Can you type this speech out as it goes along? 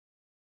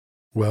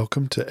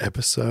Welcome to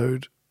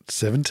episode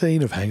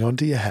 17 of Hang On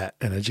To Your Hat.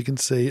 And as you can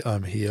see,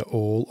 I'm here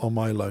all on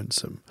my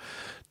lonesome.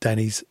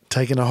 Danny's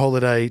taken a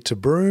holiday to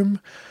Broome,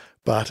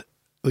 but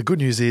the good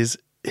news is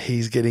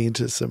he's getting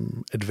into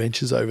some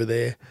adventures over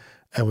there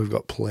and we've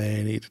got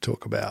plenty to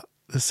talk about.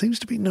 There seems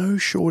to be no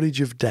shortage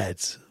of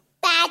dads.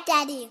 Bad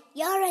Daddy,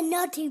 you're a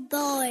naughty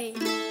boy.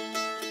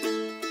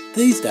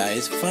 These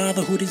days,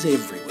 fatherhood is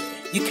everywhere.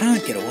 You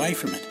can't get away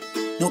from it.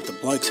 Not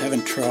that blokes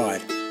haven't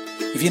tried.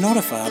 If you're not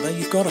a father,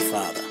 you've got a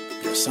father.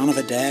 You're a son of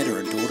a dad or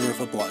a daughter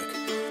of a bloke.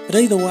 But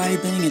either way,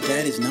 being a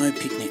dad is no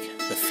picnic.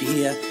 The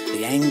fear,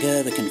 the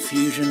anger, the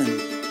confusion and,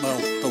 well,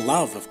 the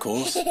love, of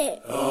course.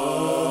 Derek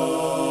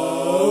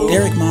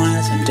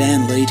Myers and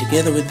Dan Lee,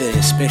 together with their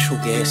special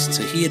guests,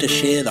 are here to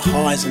share the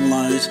highs and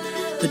lows,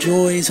 the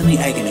joys and the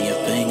agony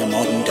of being a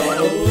modern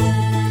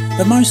dad.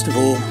 But most of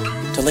all,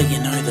 to let you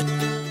know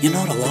that you're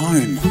not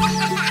alone.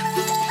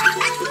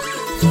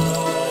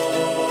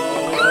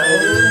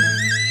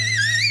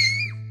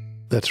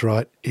 That's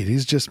right. It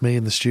is just me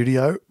in the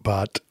studio,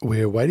 but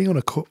we're waiting on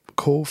a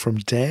call from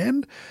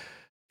Dan.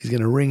 He's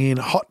going to ring in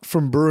hot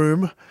from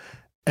Broome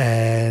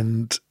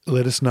and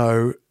let us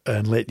know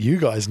and let you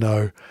guys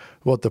know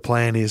what the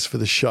plan is for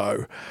the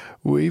show.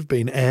 We've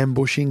been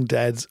ambushing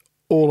dads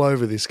all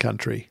over this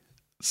country,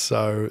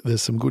 so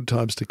there's some good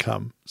times to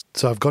come.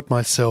 So I've got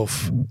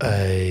myself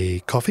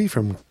a coffee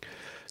from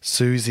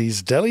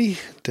Susie's Deli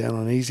down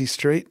on Easy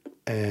Street,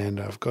 and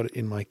I've got it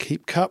in my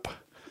keep cup.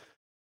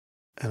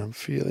 And I'm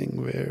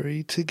feeling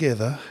very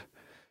together,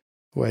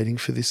 waiting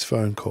for this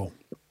phone call.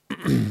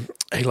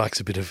 He likes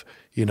a bit of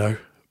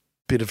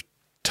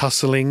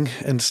tussling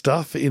and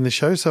stuff in the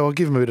show, so I'll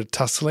give him a bit of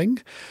tussling.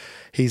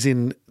 He's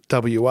in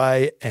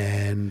WA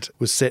and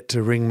was set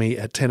to ring me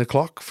at 10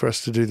 o'clock for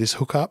us to do this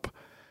hookup.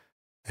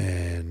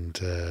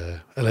 And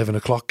 11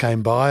 o'clock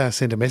came by. I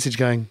sent a message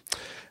going,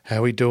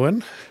 "How we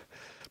doing?"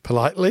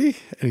 politely.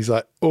 And he's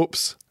like,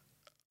 "Oops,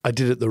 I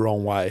did it the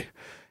wrong way."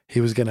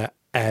 He was going to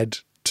add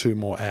 2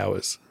 more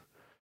hours,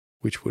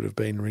 which would have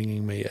been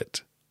ringing me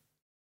at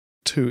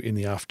 2 in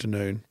the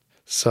afternoon.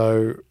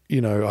 So,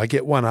 I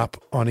get one up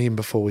on him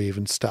before we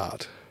even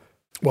start.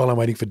 While I'm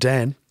waiting for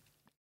Dan,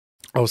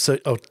 I'll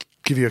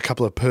give you a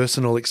couple of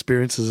personal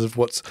experiences of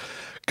what's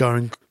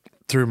going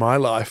through my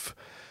life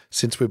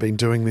since we've been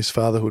doing this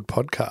fatherhood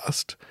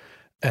podcast.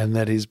 And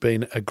that has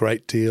been a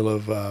great deal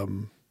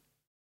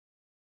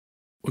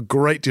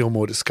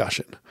more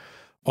discussion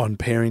on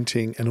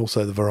parenting and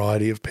also the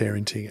variety of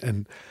parenting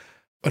and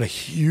a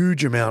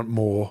huge amount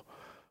more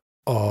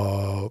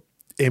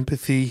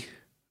empathy.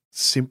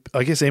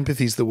 I guess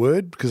empathy is the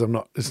word because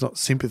it's not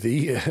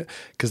sympathy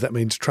because that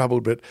means trouble,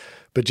 but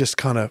just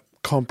kind of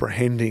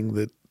comprehending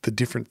the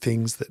different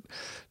things that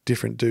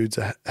different dudes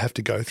have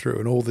to go through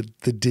and all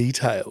the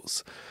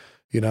details.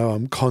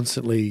 I'm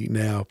constantly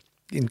now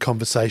in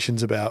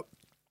conversations about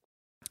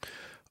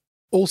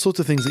all sorts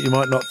of things that you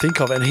might not think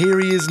of. And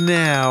here he is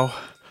now.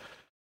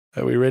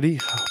 Are we ready?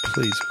 Oh,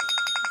 please.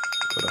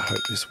 God, I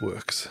hope this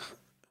works.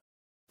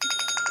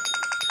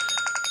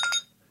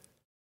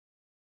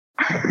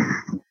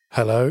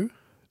 Hello,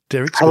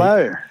 Derek.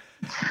 Hello,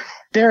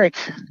 Derek.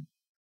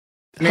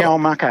 Me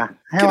old mucker.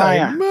 How are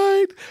you,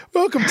 mate?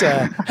 Welcome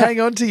to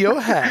Hang On To Your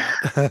Hat.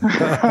 Do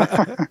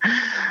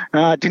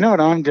you know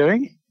what I'm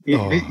doing?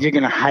 You're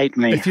going to hate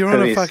me. If you're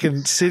on a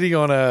fucking sitting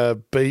on a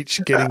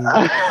beach getting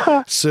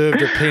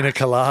served a pina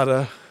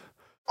colada.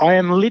 I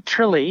am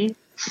literally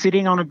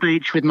sitting on a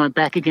beach with my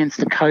back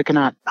against a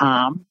coconut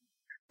palm.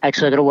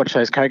 Actually, I've got to watch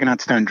those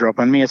coconuts don't drop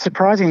on me. A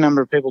surprising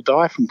number of people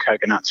die from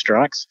coconut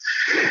strikes.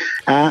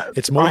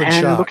 It's more than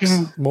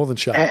sharks. More than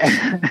sharks.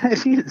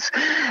 It is.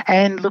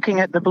 And looking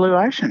at the blue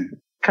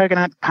ocean.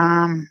 Coconut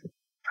palm.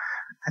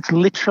 That's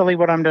literally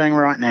what I'm doing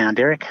right now,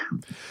 Derek.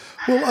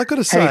 Well, I've got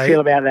to say. How do you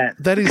feel about that?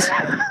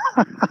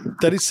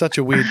 That is such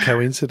a weird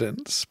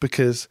coincidence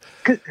because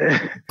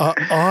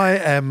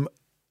I am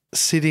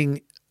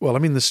sitting, well,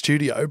 I'm in the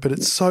studio, but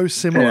it's so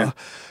similar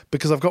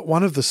because I've got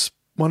one of the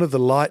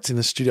lights in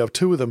the studio,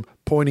 2 of them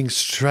pointing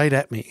straight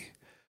at me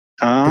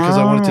because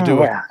I wanted to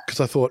do it because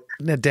I thought,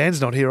 now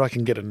Dan's not here, I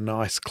can get a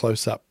nice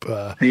close-up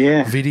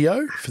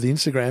video for the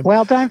Instagram.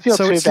 Well, don't feel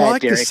too bad, So it's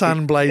like Derek. the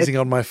sun blazing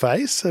on my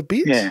face a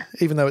bit,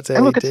 even though it's LED.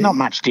 And look, it's not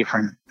much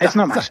different. It's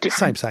not much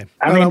different. Same.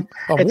 I mean,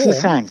 I'm it's warm.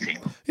 the same thing.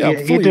 Yeah,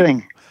 you're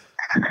doing...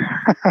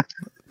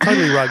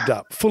 Totally rugged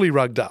up, fully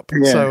rugged up.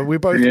 Yeah. So we're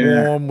both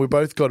warm. We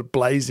both got a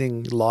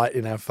blazing light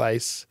in our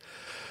face.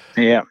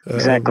 Yeah,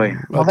 exactly.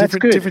 Well, that's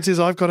good. Difference is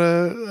I've got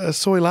a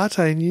soy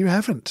latte and you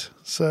haven't.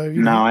 So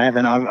No, I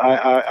haven't.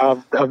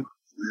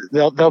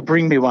 They'll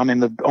bring me one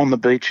on the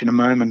beach in a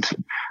moment.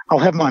 I'll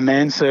have my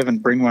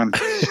manservant bring one. You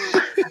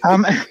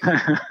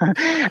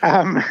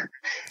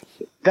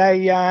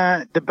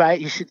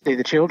should see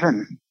the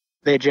children.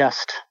 They're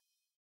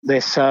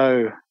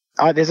so.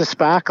 There's a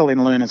sparkle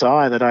in Luna's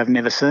eye that I've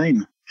never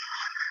seen.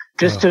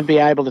 Just to be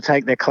able to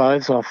take their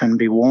clothes off and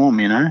be warm,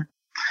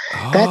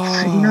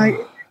 That's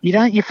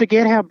you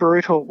forget how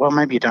brutal. Well,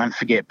 maybe you don't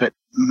forget, but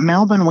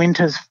Melbourne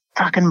winter's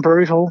fucking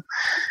brutal.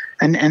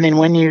 And then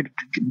when you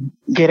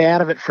get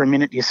out of it for a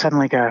minute, you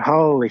suddenly go,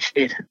 holy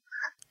shit,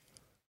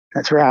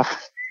 that's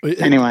rough.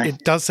 Anyway.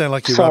 It does sound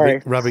like you're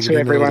sorry rubbing to it in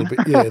everyone. a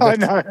little bit. Yeah, I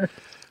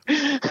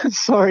know.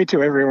 Sorry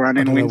to everyone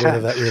I in don't know winter.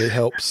 whether that really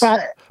helps.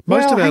 But,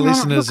 Most well, of our hang on,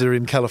 listeners look. are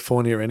in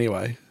California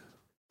anyway.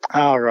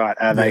 Oh, right.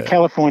 Are they? Yeah.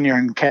 California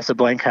and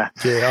Casablanca.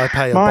 Yeah, I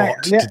pay a My-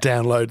 bot yeah. to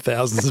download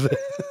thousands of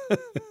it.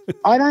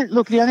 I don't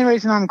look. The only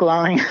reason I'm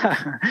glowing,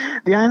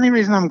 the only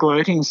reason I'm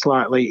gloating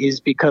slightly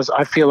is because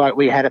I feel like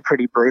we had a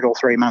pretty brutal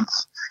 3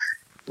 months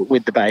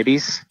with the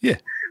babies. Yeah.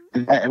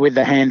 With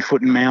the hand,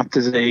 foot, and mouth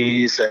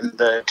disease, and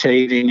the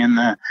teething, and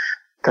the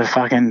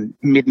fucking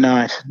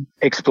midnight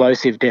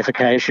explosive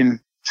defecation,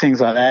 things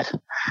like that.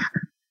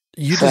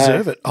 You So,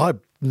 deserve it. I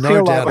no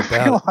feel doubt like,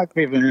 about feel it. like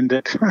we've earned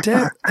it.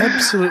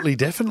 Absolutely,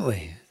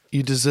 definitely.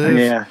 You deserve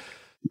Yeah.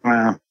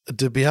 Wow.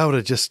 to be able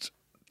to just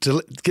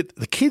to get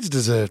the kids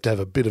deserve to have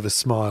a bit of a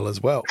smile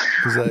as well.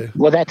 'Cause they,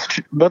 Well, that's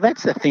true. Well,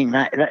 that's the thing.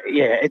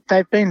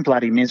 They've been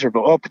bloody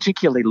miserable. Or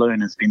particularly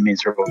Luna's been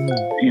miserable.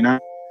 You know.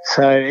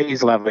 So it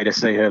is lovely to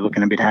see her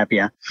looking a bit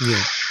happier.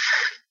 yeah,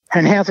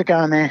 And how's it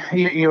going there?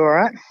 You all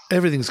right?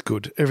 everything's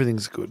good.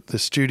 Everything's good. The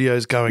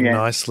studio's going Yeah.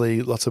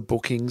 nicely. Lots of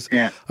bookings.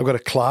 Yeah. I've got a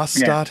class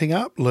Yeah. starting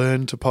up.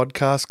 Learn to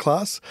podcast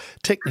class.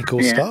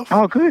 Technical Yeah. stuff.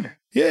 Oh, good.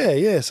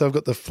 Yeah. So I've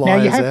got the Now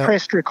flyers you have out.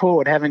 pressed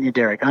record, haven't you,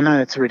 Derek? I know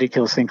it's a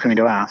ridiculous thing for me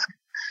to ask.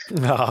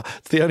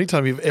 It's the only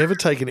time you've ever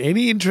taken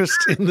any interest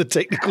in the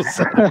technical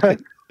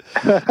side.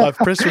 I've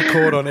pressed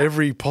record on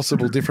every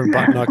possible different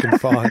button I can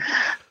find.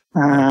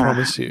 I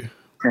promise you.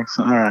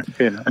 Excellent. All right,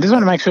 good. I just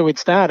want to make sure we'd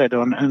started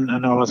on, and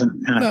I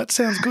wasn't. No, it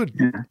sounds good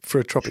for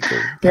a tropical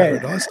Yeah.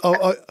 paradise.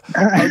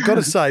 I've got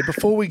to say,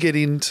 before we get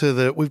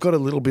into we've got a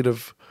little bit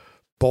of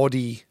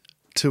body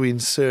to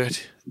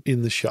insert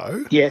in the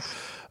show. Yes.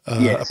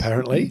 Yes.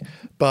 Apparently.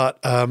 But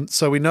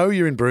so we know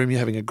you're in Broome, you're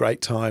having a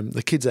great time.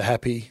 The kids are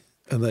happy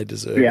and they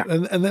deserve Yeah.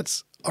 it. And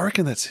that's, I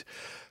reckon that's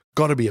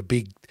got to be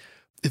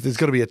if there's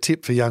got to be a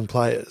tip for young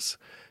players,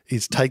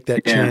 is take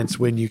that Yeah. chance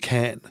when you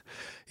can.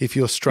 If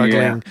you're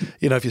struggling,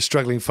 if you're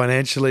struggling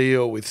financially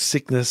or with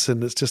sickness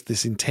and it's just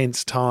this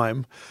intense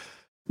time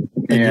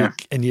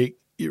and you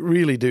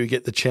really do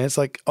get the chance.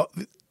 Like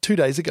 2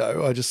 days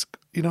ago, I just,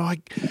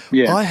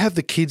 I have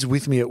the kids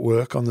with me at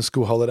work on the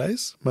school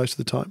holidays most of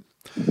the time.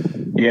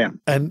 Yeah.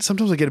 And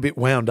sometimes I get a bit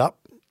wound up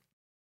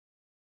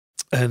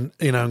and,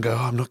 and go,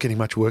 I'm not getting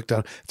much work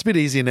done. It's a bit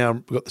easier now.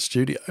 We've got the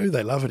studio.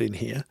 They love it in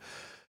here.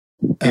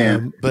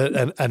 Yeah.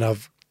 But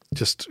I've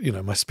just,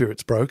 my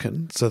spirit's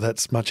broken. So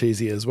that's much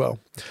easier as well.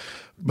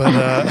 But,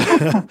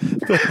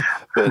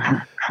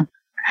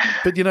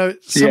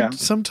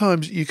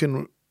 sometimes you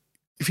can,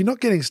 if you're not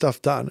getting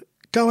stuff done,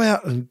 go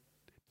out and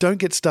don't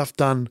get stuff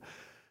done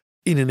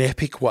in an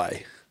epic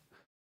way.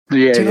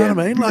 Yeah. Do you know what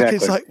I mean? Like, exactly.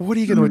 it's like, what are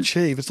you going to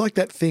achieve? It's like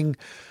that thing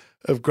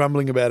of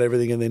grumbling about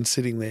everything and then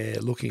sitting there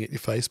looking at your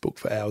Facebook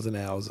for hours and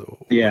hours or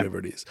whatever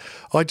it is.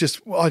 I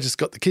just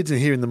got the kids in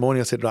here in the morning.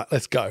 I said, right,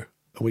 let's go.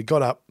 And we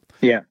got up.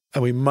 Yeah.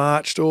 And we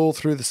marched all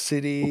through the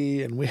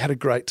city and we had a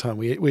great time.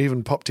 We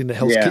even popped into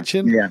Hell's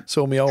Kitchen,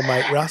 saw my old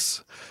mate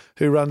Russ,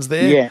 who runs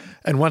there. Yeah.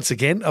 And once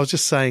again, I was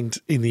just saying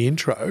in the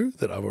intro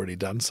that I've already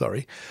done,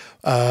 sorry.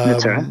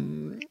 That's all right.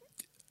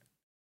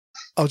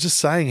 I was just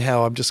saying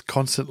how I'm just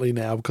constantly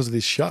now, because of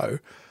this show,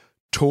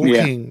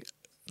 talking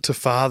to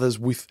fathers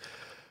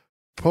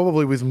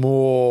probably with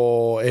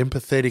more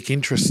empathetic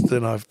interest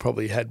than I've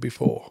probably had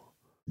before.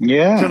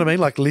 Yeah. Do you know what I mean?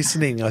 Like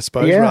listening, I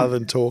suppose, rather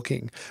than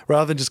talking,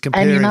 rather than just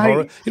comparing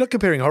horror. You're not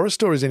comparing horror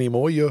stories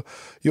anymore. You're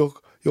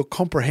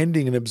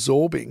comprehending and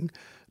absorbing,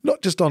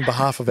 not just on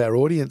behalf of our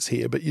audience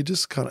here, but you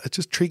just it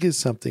just triggers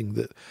something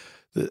that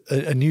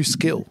a new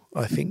skill,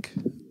 I think,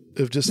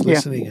 of just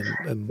listening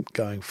and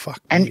going,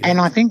 fuck. And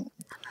I think,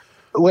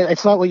 well,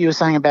 it's like what you were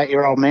saying about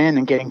your old man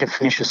and getting to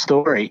finish a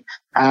story.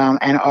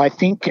 And I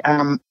think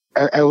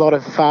a lot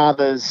of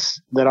fathers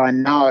that I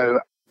know,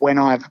 when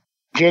I've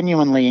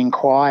genuinely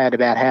inquired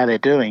about how they're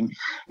doing,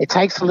 it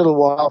takes a little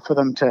while for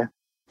them to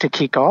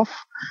kick off,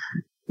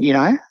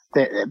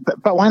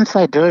 but once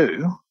they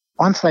do,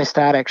 once they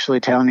start actually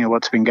telling you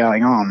what's been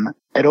going on,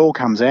 it all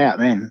comes out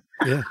then.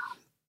 Yeah.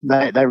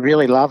 They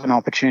really love an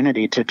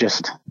opportunity to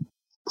just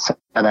say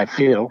how they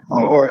feel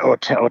or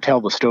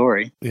tell the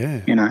story.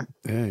 Yeah. Yeah,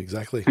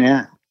 exactly.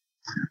 Yeah.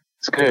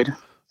 It's good.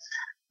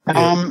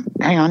 Yeah.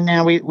 Hang on.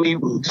 Now we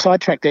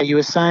sidetracked there. You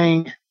were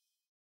saying,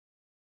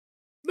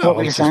 what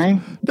were you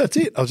saying? That's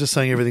it. I was just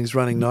saying everything's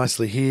running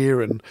nicely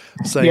here and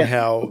saying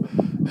how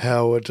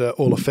it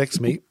all affects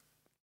me.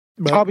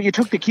 But you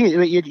took the kids.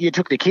 You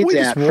took the kids we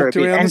out just for a walked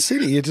bit. around the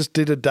city. You just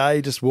did a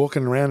day just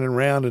walking around and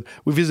around, and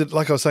we visited.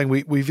 Like I was saying,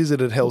 we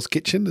visited Hell's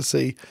Kitchen to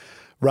see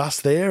Russ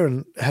there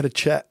and had a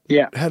chat.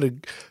 Yeah,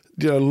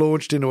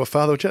 launched into a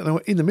father chat. And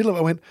in the middle of it,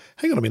 I went,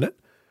 "Hang on a minute,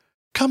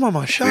 come on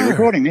my show. We're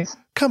recording this.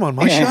 Come on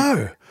my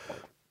show."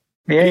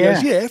 Yeah, he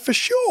goes, "Yeah, for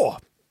sure.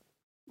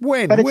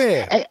 When?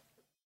 Where?"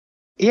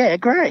 Yeah,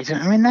 great.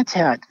 I mean, that's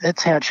how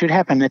it should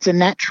happen. It's a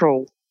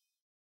natural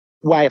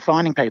way of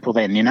finding people.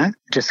 Then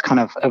just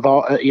kind of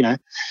evolve.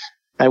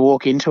 They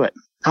walk into it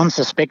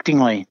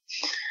unsuspectingly.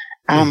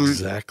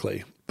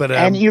 Exactly. But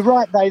and you're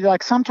right, though,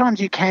 like sometimes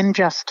you can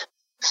just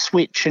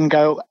switch and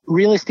go,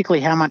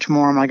 realistically, how much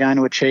more am I going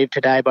to achieve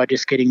today by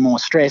just getting more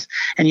stress?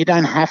 And you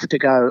don't have to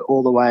go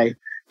all the way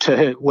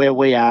to where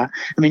we are.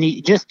 I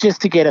mean, just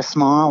to get a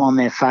smile on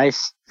their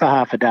face for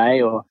half a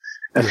day or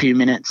a few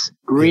minutes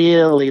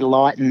really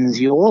lightens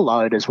your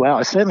load as well.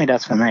 It certainly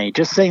does for me.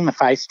 Just seeing the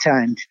face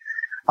change,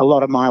 a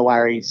lot of my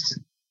worries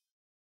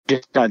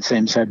just don't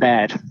seem so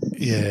bad.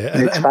 Yeah.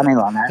 It's funny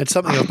like that. It's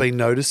something I've been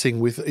noticing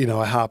with,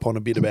 I harp on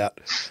a bit about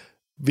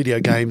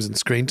video games and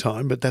screen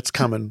time, but that's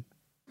coming.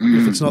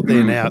 If it's not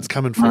there now, it's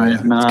coming for No,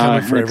 it's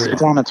coming for everyone.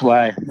 It's on its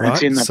way. Right?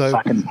 It's in the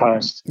fucking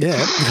post.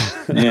 Yeah.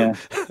 Yeah.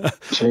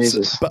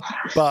 Jesus.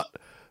 But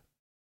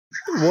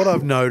what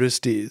I've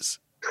noticed is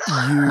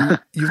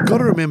you've got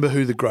to remember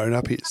who the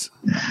grown-up is.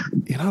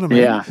 You know what I mean?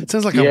 Yeah. It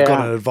sounds like I've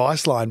got an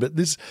advice line, but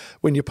this,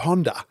 when you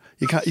ponder,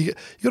 you got to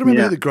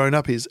remember who the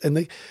grown-up is.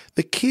 And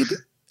a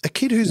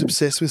kid who's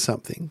obsessed with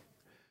something,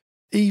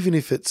 even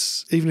if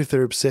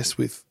they're obsessed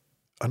with,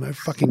 I don't know,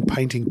 fucking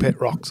painting pet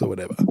rocks or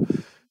whatever,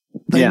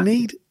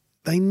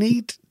 they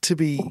need to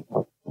be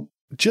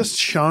just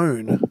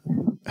shown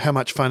how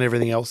much fun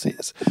everything else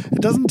is.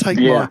 It doesn't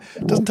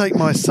take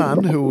my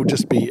son, who will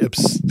just be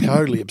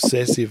totally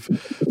obsessive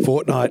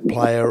Fortnite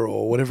player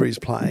or whatever he's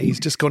playing. He's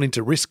just gone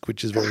into Risk,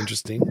 which is very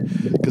interesting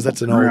because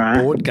that's an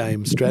old board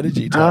game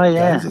strategy type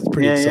game. It's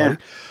pretty exciting,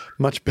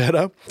 much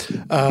better.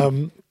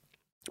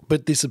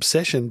 But this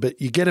obsession,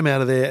 but you get them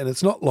out of there, and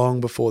it's not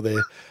long before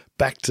they're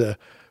back to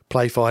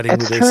play fighting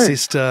with their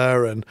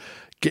sister and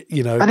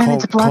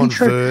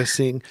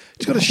conversing.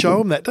 You've got to show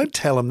them that. Don't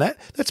tell them that.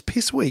 That's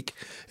piss weak.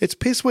 It's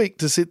piss weak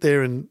to sit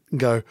there and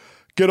go,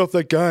 get off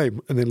that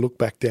game, and then look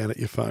back down at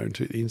your phone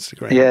to the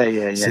Instagram.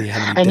 Yeah. See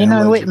how many and you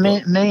know,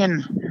 downloads me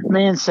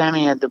and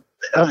Sammy had the.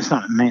 Oh, it's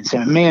not me and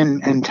Sammy. Me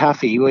and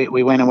Tuffy.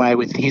 We went away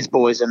with his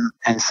boys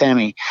and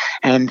Sammy,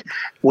 and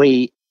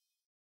we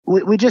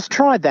just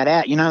tried that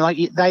out. You know, like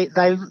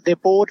they're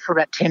bored for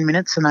about 10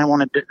 minutes, and they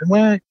want to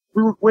do.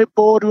 We're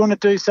bored, we want to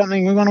do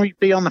something, we want to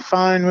be on the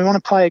phone, we want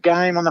to play a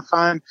game on the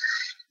phone.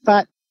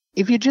 But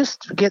if you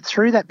just get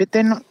through that bit,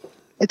 then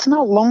it's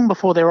not long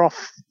before they're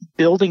off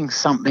building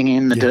something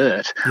in the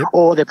dirt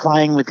or they're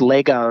playing with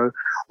Lego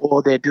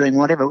or they're doing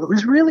whatever. It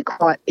was really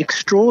quite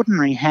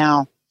extraordinary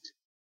how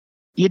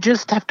you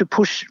just have to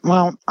push.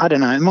 Well, I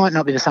don't know, it might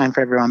not be the same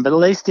for everyone, but at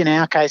least in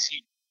our case,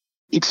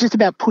 it's just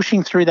about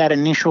pushing through that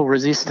initial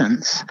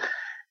resistance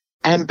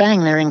and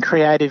bang, they're in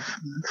creative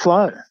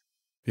flow.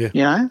 Yeah.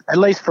 You know, at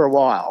least for a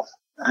while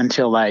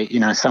until they,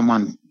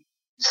 someone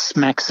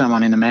smacks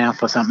someone in the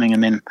mouth or something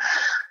and then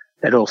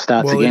it all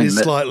starts again. Well, it is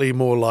slightly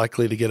more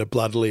likely to get a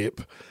blood lip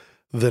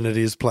than it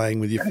is playing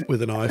with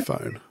an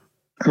iPhone.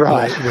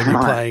 Right. When you're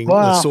playing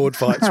sword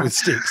fights with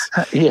sticks.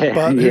 But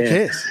who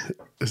cares?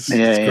 It's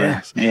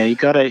grass. Yeah, you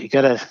gotta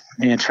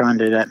try and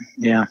do that.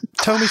 Yeah.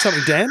 Tell me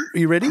something, Dan. Are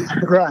you ready?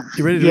 Right.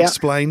 You ready to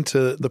explain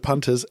to the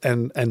punters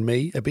and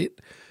me a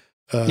bit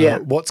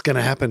what's going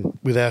to happen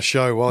with our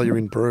show while you're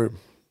in Broome?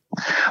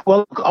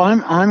 Well,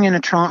 I'm going to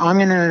try.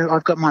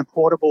 I've got my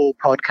portable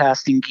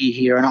podcasting gear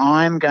here, and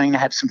I'm going to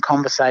have some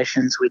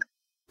conversations with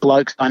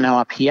blokes I know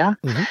up here,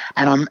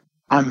 and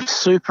I'm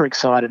super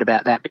excited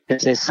about that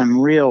because there's some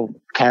real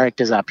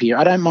characters up here.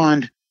 I don't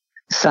mind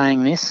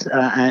saying this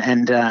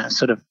and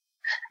sort of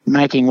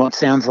making what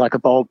sounds like a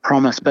bold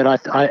promise,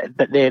 but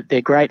but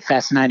they're great,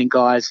 fascinating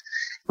guys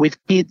with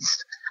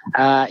kids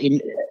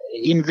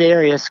in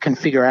various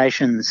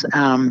configurations.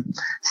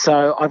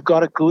 So I've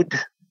got a good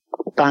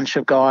bunch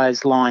of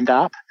guys lined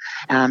up.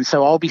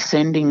 So I'll be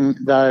sending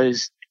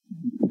those,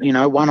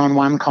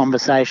 one-on-one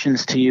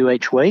conversations to you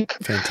each week.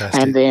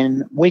 Fantastic. And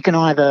then we can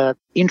either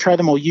intro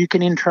them or you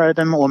can intro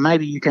them or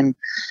maybe you can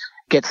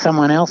get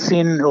someone else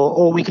in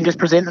or we can just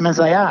present them as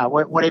they are,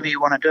 whatever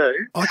you want to do.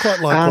 I quite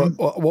like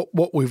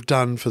what we've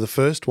done for the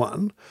first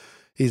one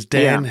is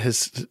Dan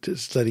has,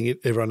 just letting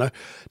everyone know,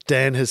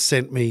 Dan has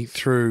sent me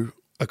through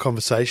a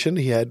conversation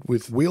he had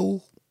with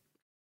Will.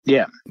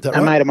 Yeah,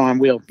 mate of mine,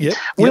 Will. Yep.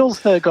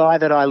 Will's the guy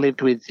that I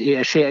lived with,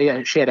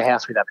 shared a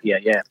house with up here,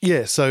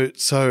 Yeah, so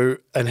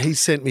and he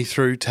sent me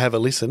through to have a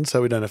listen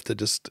so we don't have to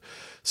just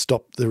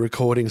stop the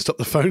recording, stop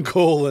the phone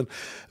call and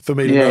for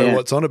me to know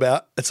what's on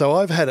about. And so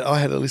I had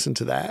to listen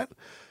to that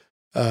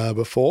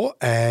before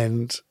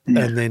and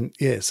then,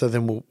 so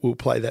then we'll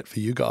play that for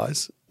you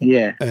guys.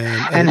 Yeah.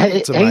 And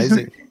it's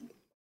amazing.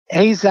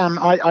 He's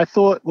I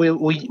thought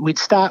we'd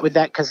start with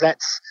that because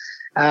that's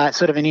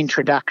sort of an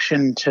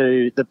introduction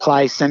to the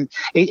place, and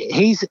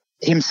he's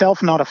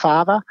himself not a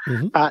father,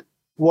 but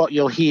what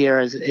you'll hear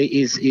is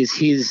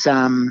his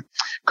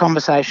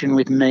conversation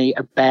with me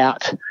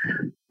about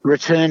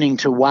returning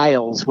to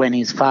Wales when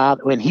his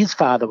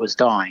father was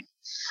dying.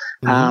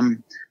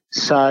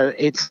 So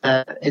it's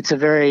a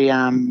very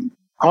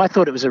I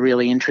thought it was a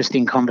really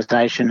interesting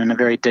conversation and a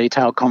very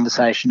detailed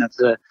conversation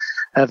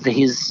of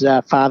his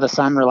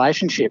father-son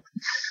relationship.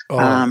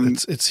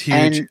 It's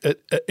huge.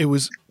 It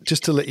was,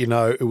 just to let you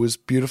know, it was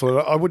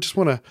beautiful. I would just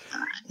want to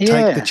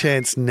take the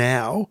chance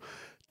now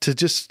to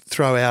just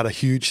throw out a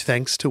huge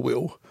thanks to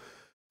Will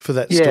for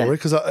that story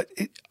because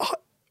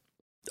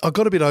I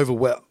got a bit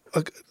overwhelmed.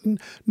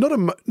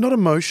 Not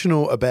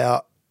emotional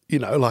about,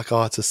 like,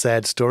 oh, it's a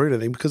sad story or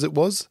anything, because it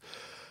was.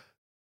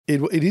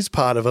 It is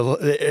part of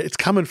it's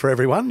coming for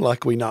everyone,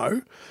 like we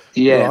know.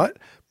 Yeah. Right?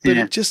 But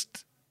Yeah.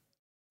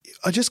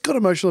 I just got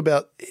emotional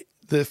about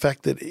the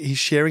fact that he's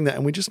sharing that,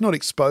 and we're just not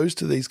exposed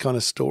to these kind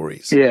of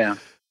stories. Yeah.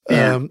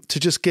 Yeah. To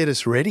just get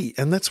us ready.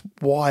 And that's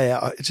why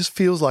it just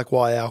feels like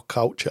why our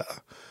culture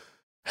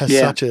has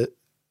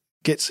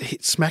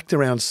gets smacked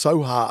around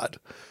so hard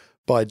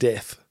by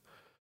death.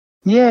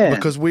 Yeah.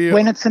 Because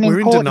when it's an we're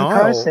in important denial.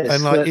 process.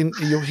 And like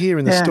you'll hear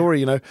in the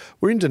story,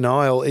 we're in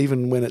denial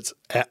even when it's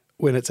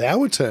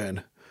our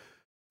turn.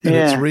 And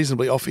it's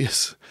reasonably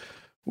obvious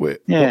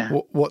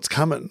what's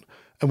coming.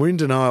 And we're in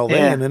denial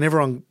then, and then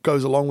everyone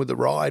goes along with the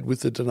ride with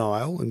the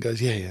denial and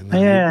goes,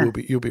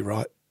 you'll be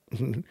right.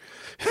 And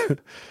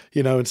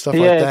stuff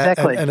like that.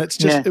 Exactly. And it's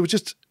just, it was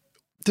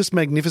just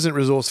magnificent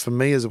resource for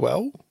me as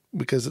well,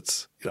 because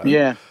it's,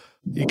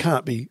 you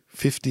can't be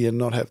 50 and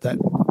not have that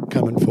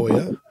coming for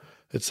you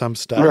at some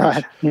stage.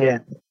 Right. Yeah.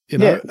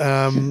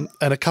 And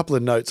a couple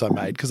of notes I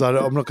made, because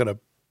I'm not going to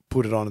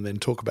put it on and then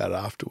talk about it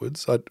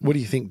afterwards. What do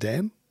you think,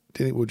 Dan?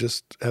 Do you think we'll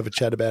just have a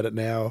chat about it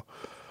now,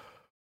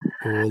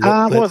 or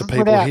let the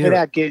people hear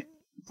it?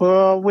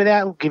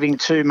 Without giving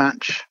too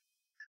much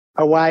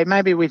away,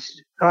 maybe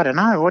I don't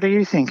know. What do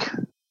you think?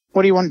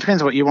 What do you want?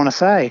 Depends what you want to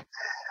say.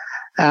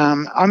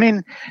 I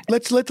mean,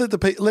 let's we'll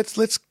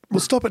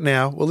stop it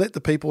now. We'll let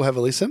the people have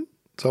a listen.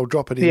 So I'll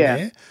drop it in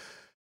there,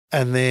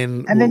 and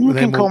then you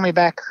can call me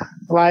back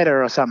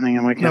later or something,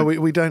 and we can. No,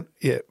 we don't.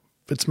 Yeah,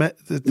 it's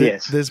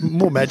there's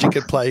more magic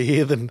at play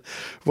here than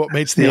what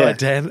meets the eye,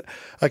 Dan.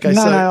 Okay,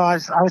 no, I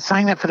was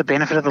saying that for the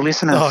benefit of the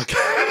listeners,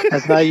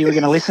 as though you were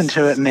going to listen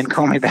to it and then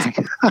call me back.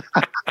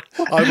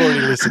 I've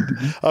already listened.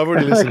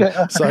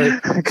 Okay.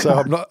 So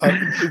I'm not.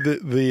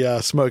 The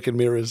smoke and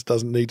mirrors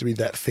doesn't need to be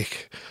that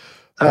thick.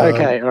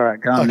 Okay, all right,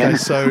 go on. Okay,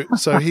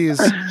 so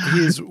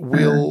here's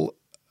Will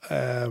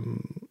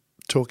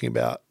talking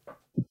about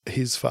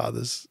his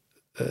father's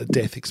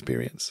death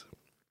experience.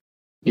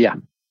 Yeah.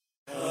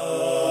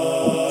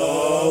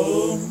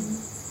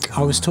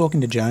 I was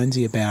talking to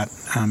Jonesy about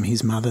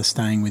his mother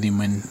staying with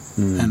him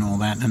and all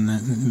that, and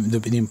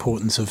the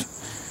importance of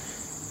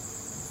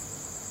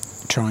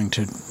trying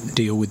to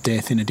deal with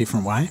death in a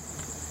different way.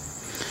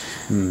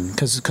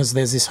 Because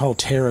there's this whole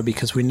terror,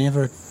 because we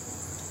never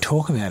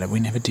talk about it, we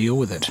never deal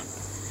with it.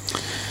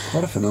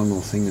 Quite a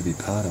phenomenal thing to be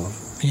part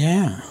of.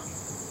 Yeah.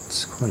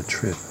 It's quite a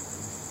trip.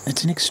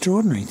 It's an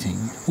extraordinary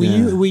thing.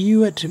 Were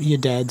you at your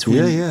dad's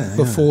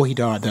before he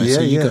died, though?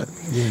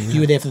 You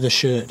were there for the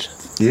shirt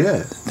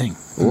thing.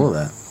 All of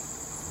that.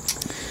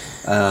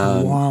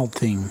 A wild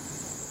thing.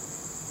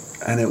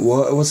 And it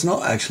was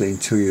not actually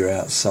until you're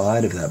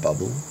outside of that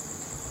bubble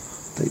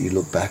that you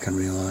look back and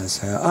realise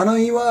how... I know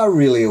you are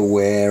really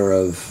aware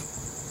of...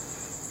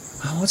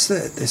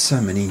 There's so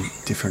many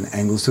different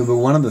angles to it, but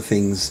one of the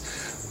things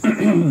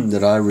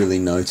that I really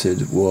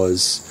noted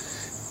was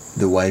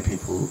the way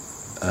people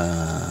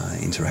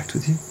interact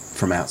with you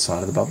from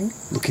outside of the bubble,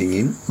 looking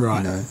in.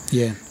 Right.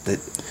 Yeah. That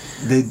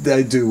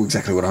they do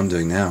exactly what I'm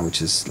doing now,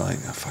 which is like,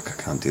 oh, fuck, I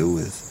can't deal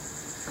with.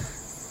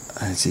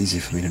 And it's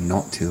easier for me to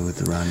not deal with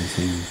the Rani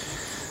thing.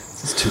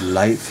 It's too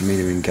late for me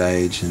to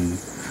engage and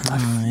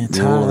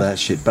all of that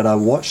shit. But I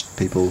watched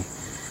people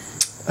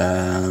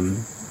and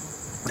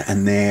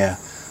their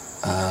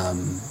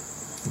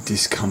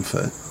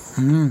discomfort.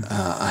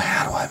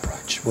 How do I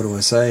approach? What do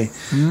I say?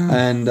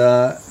 And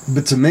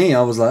but to me,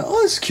 I was like,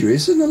 oh, it's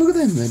curious. And look at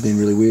them; they've been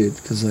really weird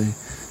because they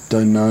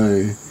don't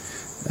know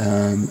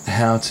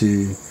how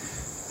to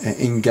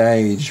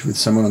engage with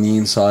someone on the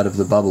inside of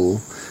the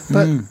bubble.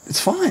 But it's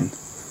fine.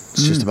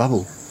 It's just a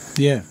bubble.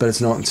 Yeah. But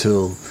it's not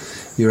until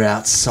you're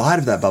outside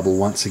of that bubble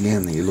once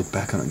again that you look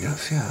back on it and go,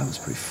 yeah, that was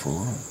pretty full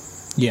on.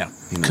 Yeah,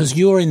 because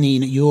you're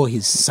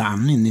his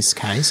son in this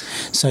case,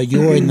 so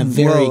you're in the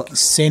very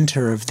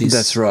centre of this.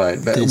 That's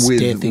right, but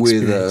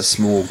with a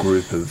small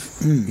group of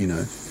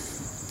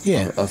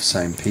of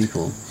same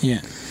people.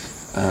 Yeah.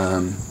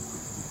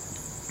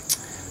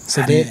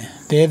 So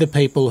they're the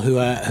people who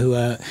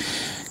are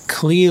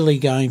clearly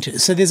going to.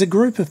 So there's a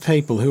group of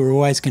people who are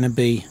always going to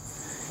be.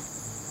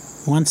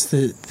 Once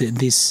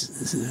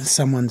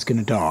someone's going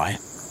to die,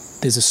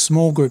 there's a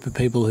small group of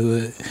people who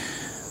are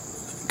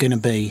going to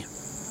be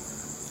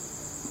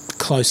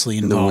closely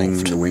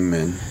involved. The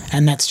wingmen.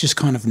 And that's just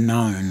kind of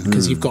known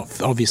because you've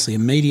got obviously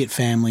immediate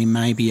family,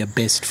 maybe a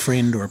best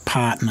friend or a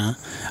partner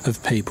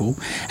of people,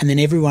 and then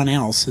everyone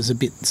else is a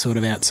bit sort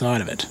of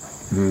outside of it.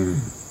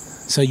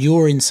 So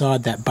you're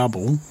inside that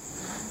bubble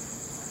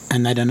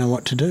and they don't know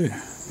what to do.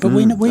 But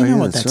we know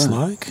what that's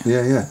like.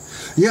 Yeah,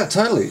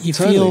 totally. You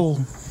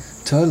feel...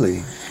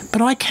 Totally.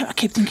 But I kept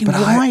thinking,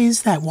 why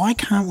is that? Why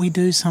can't we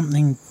do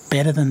something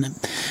better than that?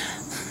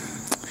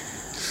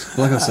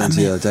 Like I was saying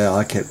the other day,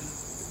 I kept...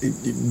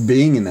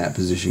 Being in that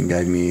position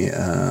gave me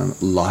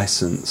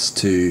license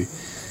to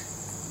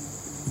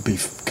be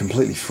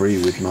completely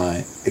free with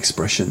my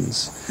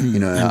expressions.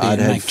 I'd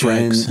have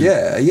friends,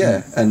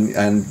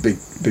 and be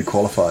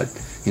qualified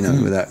you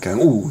know, without going,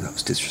 oh, that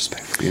was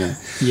disrespectful, you know.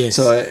 Yes.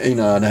 So,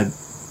 I'd had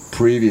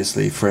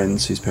previously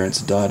friends whose parents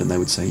had died, and they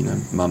would say, you know,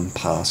 Mum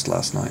passed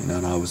last night, you know,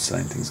 and I was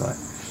saying things like,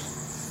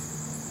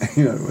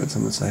 you know, when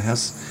someone would say,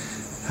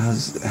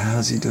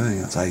 how's he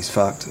doing? I'd say he's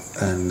fucked,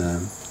 and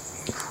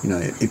you know,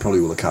 he probably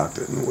will have carked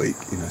it in a week,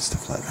 you know,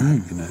 stuff like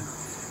that, you know.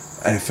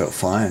 And it felt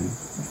fine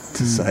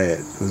to say it.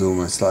 It was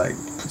almost like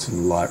put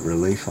some light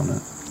relief on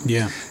it.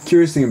 Yeah.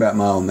 Curious thing about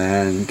my old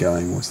man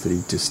going was that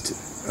he just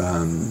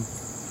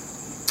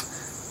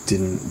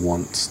didn't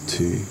want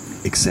to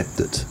accept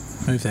it.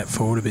 Move that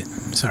forward a bit.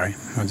 Sorry,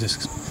 I'll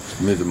just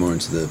Move it more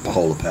into the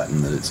polar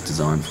pattern that it's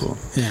designed for.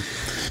 yeah.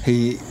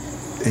 He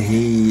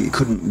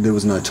couldn't. There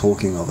was no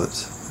talking of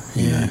it.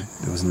 You Yeah. know,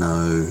 there was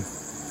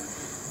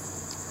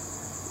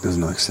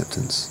no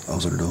acceptance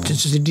of it at all.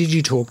 Did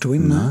you talk to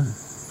him? No.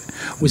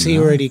 Was he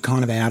already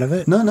kind of out of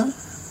it? No.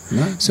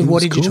 So he what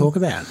was did you cool. talk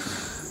about?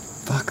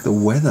 Fuck the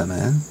weather,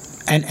 man.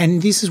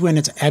 And this is when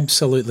it's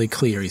absolutely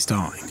clear he's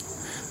dying.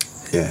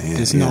 Yeah.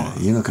 There's not.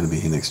 You're not going to be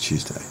here next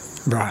Tuesday.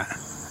 Right.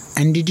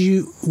 And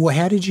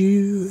how did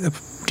you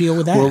deal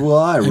with that? Well,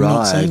 I And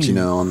not seeing arrived, you him?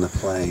 know, on the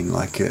plane.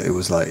 Like, it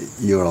was like,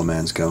 your old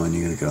man's going,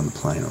 you're going to get on the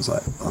plane. I was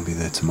like, I'll be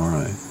there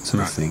tomorrow, sort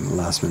Right. of thing.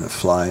 Last minute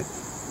flight,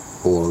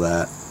 all of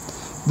that.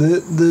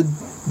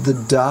 The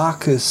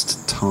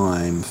darkest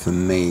time for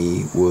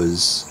me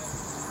was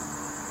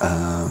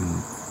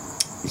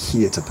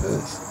here to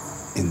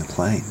Perth in the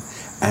plane.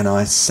 And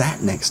I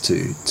sat next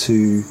to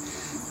two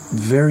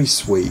very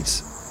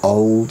sweet,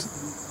 old,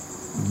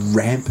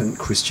 rampant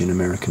Christian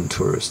American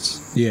tourists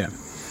Yeah.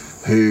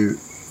 who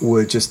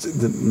were just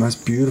the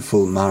most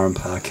beautiful Ma and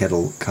Pa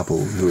Kettle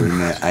couple who were in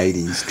their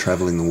 80s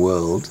travelling the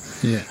world.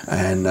 Yeah.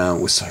 And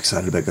were so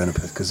excited about going to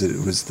Perth because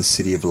it was the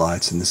city of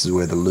lights, and this is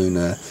where the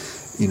lunar,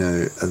 you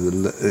know,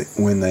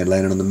 when they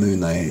landed on the moon,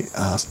 they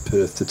asked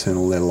Perth to turn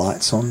all their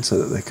lights on so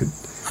that they could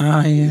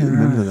Oh, yeah.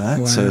 remember right. that.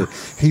 Wow. So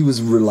he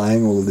was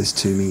relaying all of this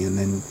to me, and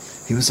then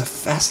he was a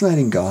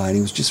fascinating guy, and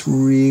he was just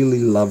really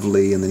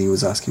lovely. And then he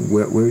was asking,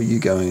 where are you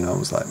going? And I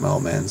was like, my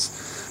old man's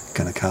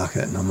going to cark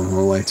it, and I'm on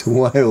my way to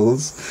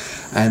Wales.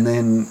 And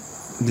then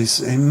this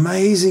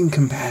amazing,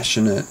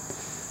 compassionate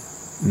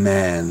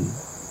man,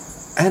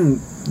 and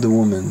the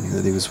woman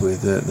that he was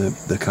with,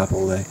 the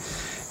couple, they,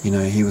 you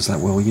know, he was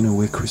like, well, you know,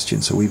 we're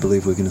Christian, so we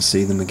believe we're going to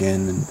see them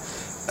again, and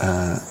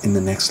in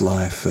the next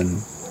life.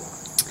 And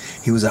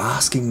he was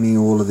asking me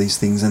all of these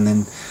things, and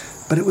then,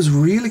 but it was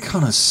really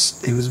kind of,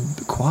 it was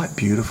quite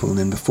beautiful. And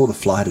then before the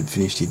flight had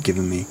finished, he'd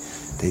given me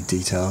their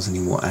details, and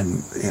he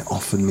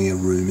offered me a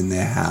room in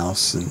their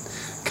house and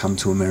come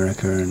to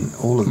America and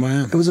all of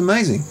Wow. it. Was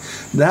amazing.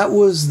 That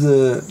was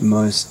the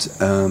most,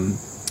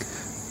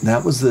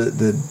 that was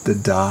the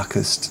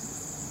darkest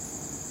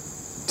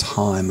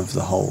time of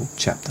the whole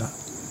chapter.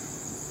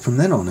 From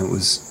then on, it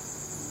was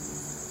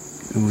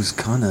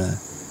kind of.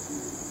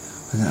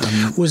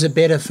 Was it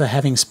better for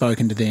having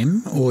spoken to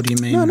them, or do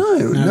you mean?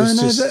 No.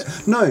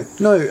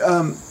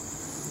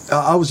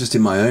 I was just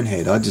in my own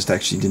head. I just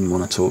actually didn't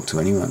want to talk to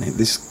anyone.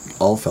 This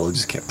old fella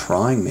just kept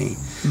prying me,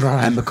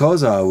 Right. and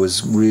because I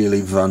was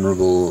really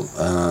vulnerable,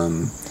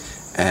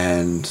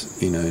 and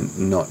you know,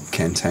 not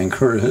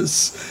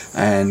cantankerous,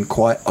 and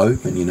quite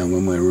open. You know,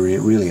 when we're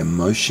really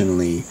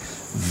emotionally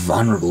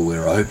vulnerable,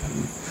 we're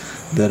open.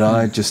 That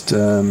I just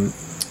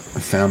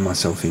found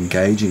myself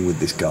engaging with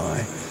this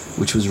guy,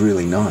 which was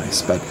really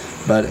nice. But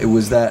it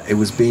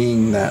was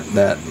being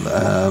that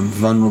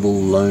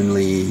vulnerable,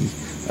 lonely,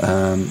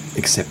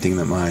 accepting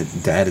that my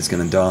dad is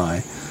going to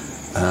die.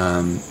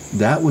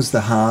 That was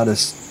the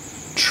hardest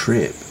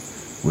trip.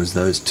 Was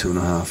those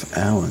 2.5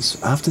 hours.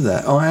 After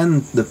that,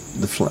 and the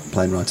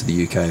plane ride to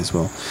the UK as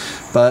well.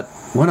 But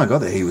when I got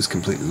there, he was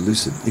completely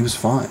lucid. He was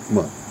fine.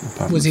 Well, apart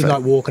from Was the he fact-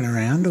 like walking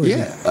around? Or was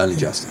Yeah, only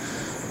just.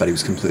 But he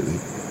was completely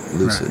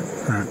lucid.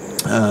 Right.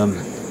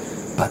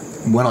 But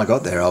when I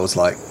got there, I was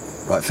like,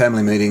 right,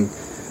 family meeting.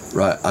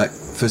 Right,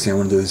 first thing I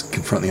want to do is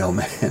confront the old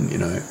man. You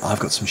know, I've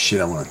got some shit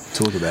I want to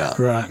talk about.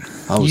 Right.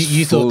 I was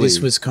You thought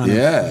this was kind of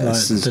like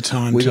this is- the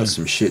time we to... got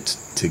some shit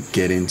to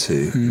get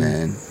into,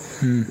 man.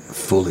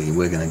 Fully,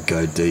 we're going to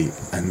go deep.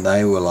 And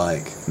they were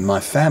like,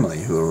 my family,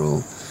 who are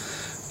all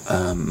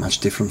much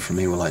different from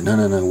me, were like, no,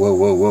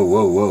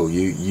 whoa,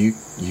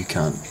 you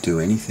can't do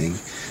anything.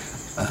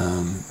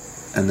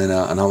 And then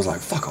I was like,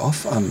 fuck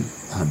off,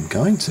 I'm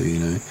going to, you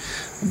know.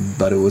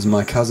 But it was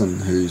my cousin,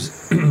 who's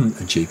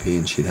a GP,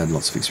 and she'd had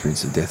lots of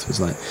experience of death, was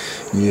like,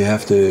 you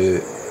have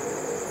to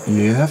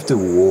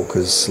walk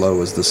as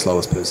slow as the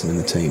slowest person in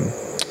the team.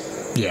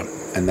 Yeah.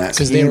 And that's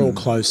Because they're him. all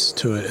close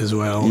to it as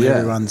well. Yeah.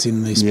 Everyone's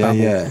in this bubble.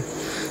 Yeah.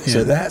 Yeah.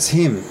 So that's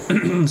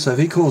him. So if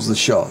he calls the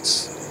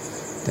shots,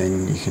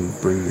 then you can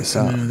bring this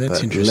up. Yeah, that's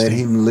but interesting. let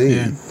him lead.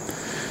 Yeah.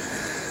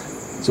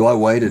 So I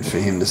waited for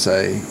him to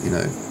say, you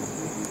know,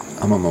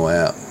 I'm on my way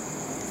out.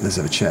 Let's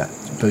have a chat.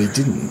 But he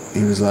didn't.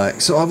 He was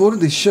like, so I've ordered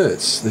these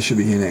shirts. They should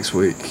be here next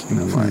week. And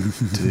I'm like,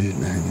 dude,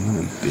 man, you're not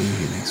going to be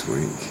here next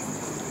week.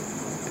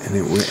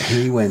 And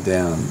he went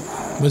down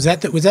Was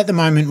that the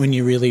moment when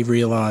you really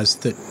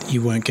realised that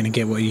you weren't going to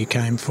get what you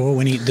came for?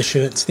 When the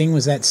shirts thing,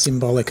 was that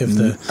symbolic of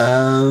the...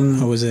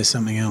 or was there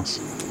something else?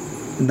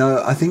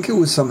 No, I think it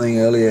was something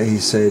earlier. He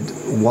said,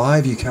 "Why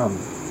have you come?"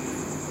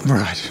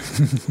 Right.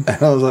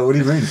 And I was like, "What do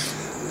you mean?"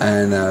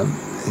 And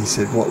he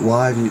said,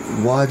 Why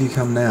have you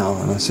come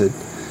now?" And I said,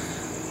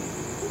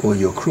 "Well,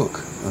 you're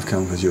crook. I've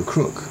come because you're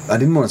crook." I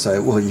didn't want to say,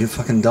 "Well, you're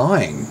fucking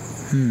dying,"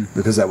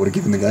 because that would have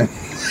given the game.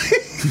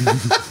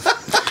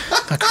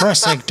 For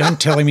Christ's sake, don't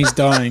tell him he's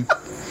dying.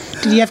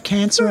 Did he have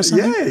cancer or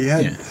something?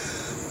 Yeah.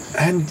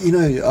 And, you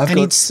know,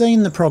 he'd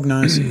seen the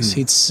prognosis.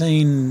 He'd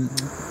seen...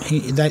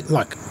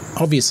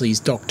 obviously his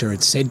doctor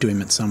had said to him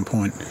at some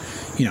point,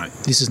 you know,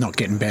 this is not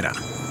getting better.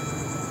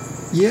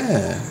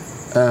 Yeah.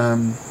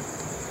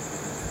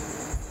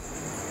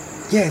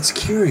 Yeah, it's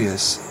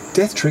curious.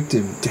 Death tricked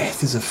him.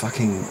 Death is a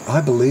fucking...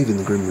 I believe in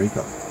the Grim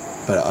Reaper,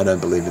 but I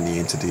don't believe in the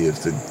entity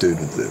of the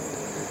dude with the,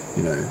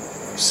 you know,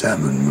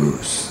 salmon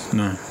moose.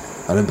 No.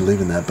 I don't believe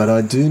in that, but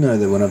I do know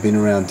that when I've been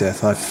around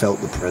death, I've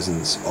felt the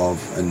presence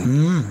of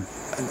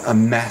a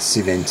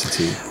massive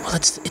entity. Well,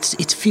 it's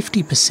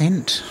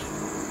 50%,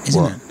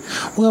 isn't What? it?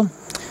 Well,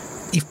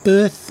 if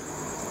birth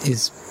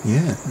is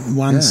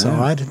one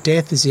side,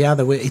 death is the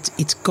other.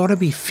 It's got to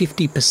be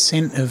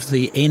 50% of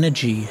the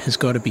energy has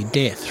got to be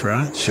death,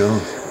 right?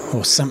 Sure.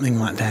 Or something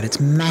like that. It's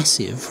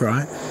massive,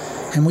 right?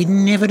 And we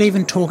never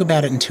even talk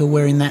about it until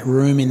we're in that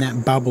room, in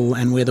that bubble,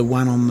 and we're the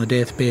one on the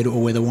deathbed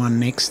or we're the one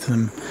next to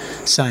them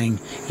saying,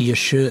 your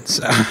shirts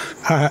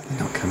are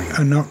not coming,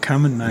 mate. Not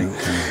coming.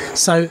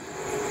 So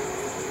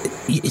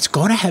it's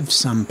got to have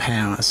some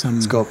power,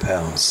 It's got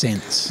power.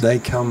 sense. They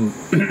come,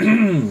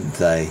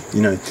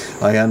 you know,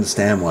 I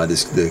understand why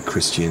the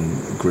Christian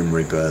Grim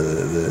Reaper,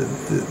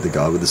 the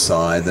guy with the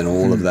scythe and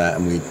all of that,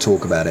 and we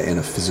talk about it in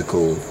a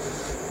physical,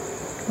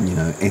 you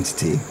know,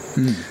 entity.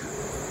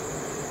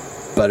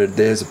 But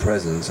there's a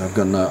presence. I've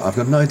got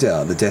no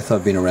doubt. The death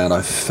I've been around,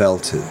 I've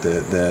felt it.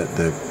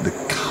 The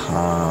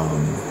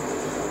calm,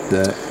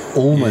 the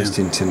almost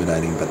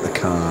intimidating, but the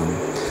calm.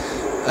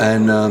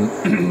 And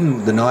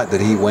the night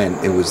that he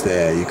went, it was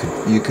there. You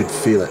could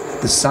feel it.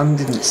 The sun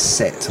didn't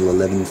set till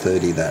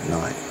 11:30 that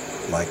night.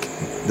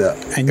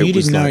 And you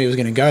didn't know he was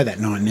going to go that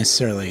night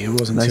necessarily. It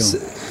wasn't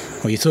until...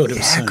 Well, you thought it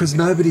was soon. Because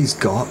nobody's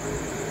got,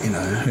 you know...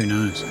 Who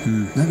knows?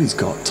 Nobody's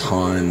got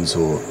times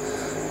or...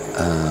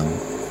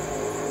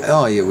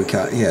 we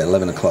can't... Yeah,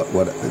 11 o'clock.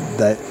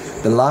 The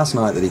last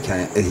night that he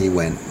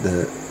went,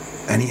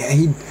 and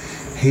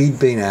he'd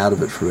been out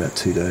of it for about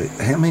 2 days.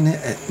 I mean,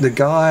 the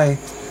guy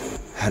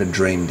had a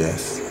dream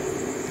death.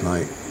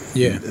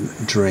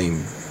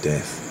 Dream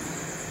death.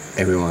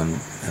 Everyone,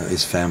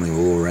 his family were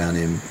all around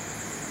him.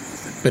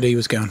 But he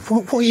was going,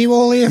 what are you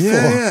all here for?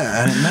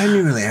 Yeah, and it made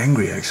me really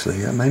angry,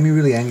 actually. It made me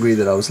really angry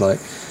that I was like,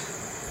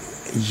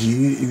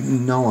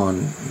 no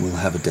one will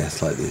have a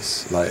death like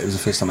this. Like, it was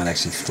the first time I'd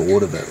actually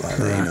thought of it like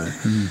that, you know.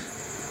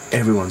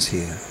 Everyone's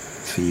here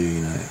for you,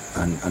 you know.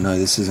 And I know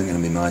this isn't going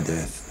to be my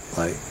death.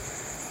 Like,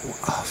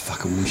 oh,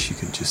 fuck, I wish you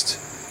could just...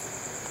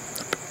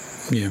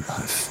 Yeah.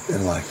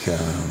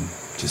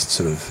 Just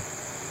sort of...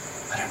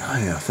 I don't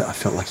know. I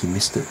felt like he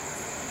missed it.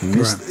 He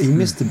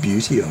missed the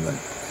beauty of it.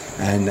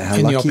 And how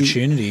lucky... the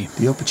opportunity.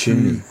 The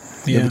opportunity.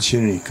 The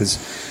opportunity, because...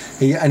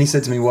 He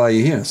said to me, "Why are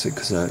you here?" I said,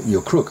 "Because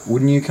you're crook.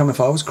 Wouldn't you come if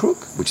I was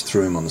crook?" Which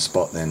threw him on the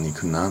spot. Then he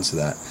couldn't answer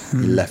that. He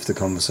left the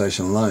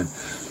conversation alone.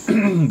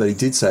 But he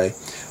did say,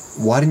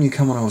 "Why didn't you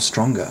come when I was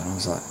stronger?" And I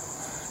was like,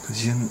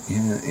 "Because you know,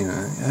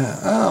 yeah.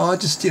 Oh, I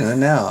just, you know,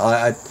 now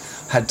I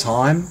had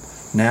time.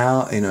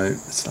 Now, you know,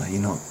 it's like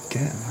you're not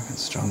getting fucking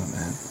stronger,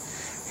 man."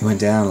 He went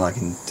down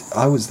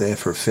I was there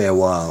for a fair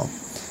while,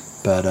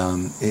 but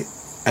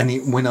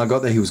when I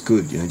got there, he was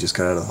good. You know, just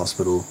got out of the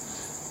hospital.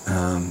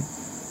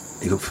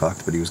 He looked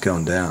fucked, but he was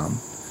going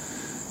down.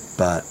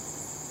 But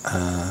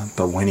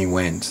when he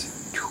went,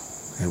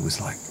 it was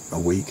like a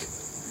week,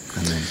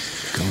 and then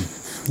gone.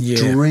 Yeah.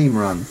 Dream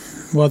run.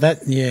 Well,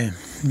 yeah.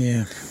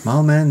 My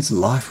old man's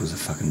life was a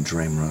fucking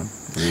dream run,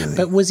 really.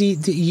 But was he?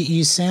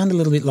 You sound a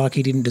little bit like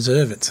he didn't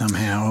deserve it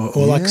somehow,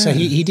 or like so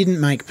he didn't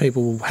make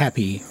people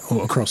happy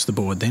or across the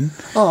board. Then.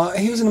 Oh,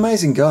 he was an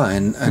amazing guy,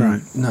 and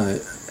right. No,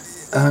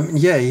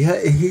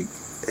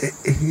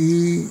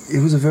 he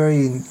was a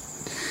very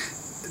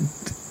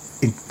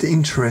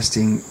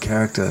interesting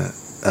character.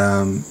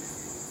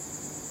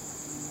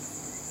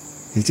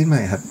 He did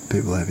make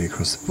people happy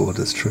across the board.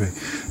 That's true,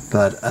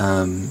 but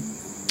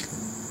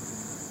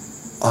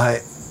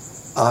I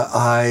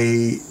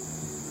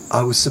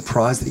was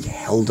surprised that he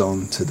held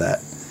on to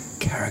that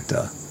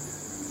character,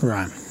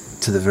 right,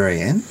 to the very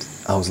end.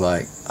 I was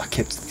like, I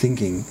kept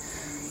thinking,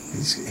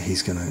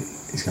 he's gonna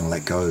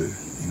let go,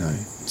 you know.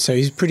 So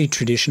he's pretty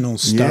traditional,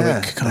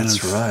 stoic kind of.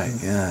 That's right.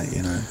 Yeah,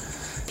 you know.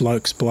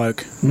 Bloke's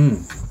bloke.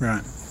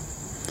 Right.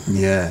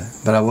 Yeah,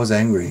 but I was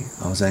angry.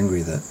 I was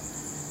angry that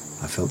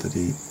I felt that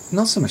he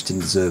not so much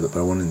didn't deserve it, but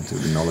I wanted him to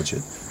acknowledge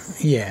it.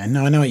 Yeah,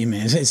 no, I know what you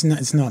mean.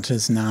 It's not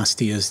as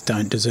nasty as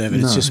don't deserve it.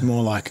 No. It's just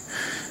more like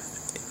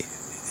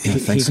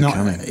he's not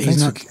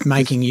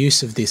making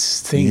use of this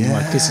thing. Yeah.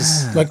 Like this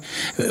is like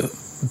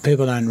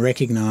people don't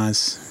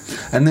recognise.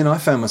 And then I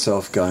found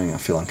myself going, I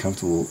feel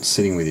uncomfortable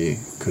sitting with you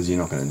because you're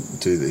not going to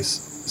do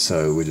this.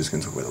 So we're just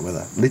going to talk about the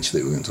weather.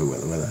 Literally, we're going to talk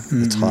about the weather.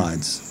 The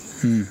tides.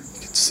 You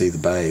could see the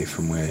bay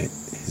from where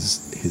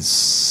his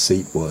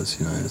seat was,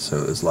 you know. So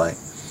it was like,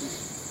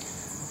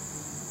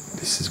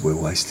 we're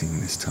wasting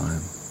this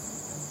time.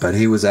 But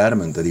he was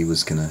adamant that he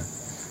was going to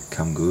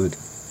come good.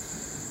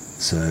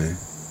 So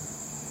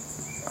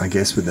I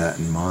guess with that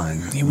in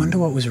mind, You wonder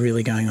what was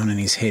really going on in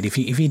his head. If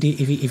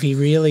he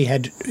really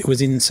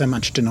was in so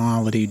much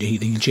denial that he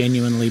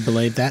genuinely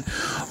believed that,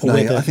 or no,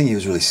 whether, I think he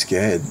was really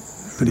scared,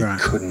 but Right.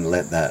 he couldn't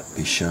let that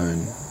be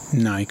shown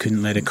no, he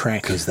couldn't let it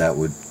crack. because that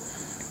would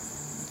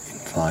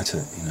invite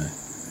it, you know.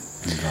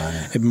 Invite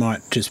it. It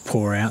might just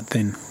pour out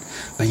then.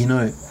 But you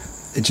know,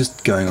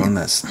 just going on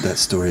that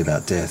story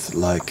about death,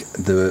 like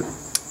the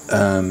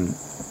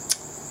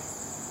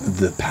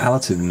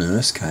palliative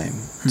nurse came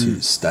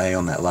to stay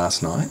on that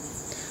last night,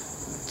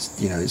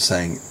 you know,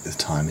 saying the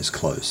time is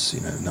close.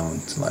 You know, no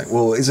one's like,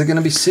 well, is it going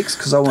to be 6?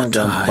 Because I want to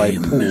go and play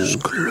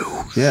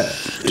pool. Yeah,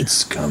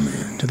 it's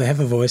coming. Do they have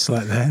a voice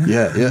like that?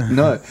 Yeah.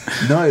 No,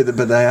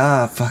 but they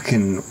are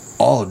fucking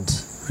odd.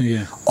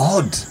 Yeah.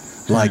 Odd.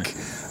 Like,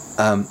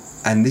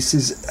 and this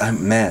is,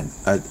 man,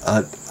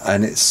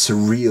 and it's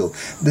surreal.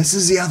 This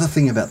is the other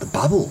thing about the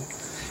bubble,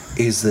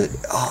 is that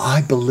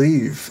I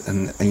believe,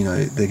 and you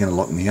know, they're going to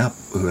lock me up,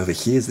 whoever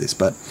hears this,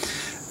 but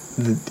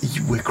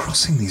we're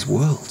crossing these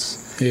worlds.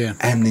 Yeah.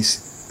 And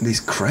this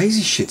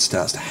crazy shit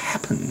starts to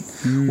happen,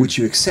 which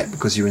you accept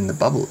because you're in the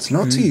bubble. It's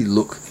not till you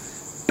look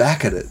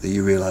back at it that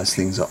you realise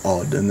things are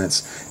odd, and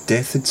that's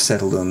death had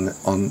settled on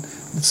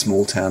the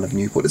small town of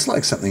Newport. It's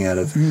like something out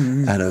of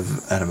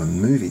a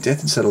movie.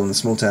 Death had settled in the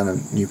small town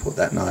of Newport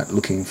that night,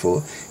 looking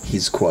for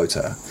his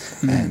quota,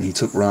 and he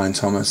took Ryan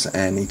Thomas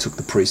and he took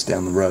the priest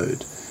down the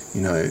road.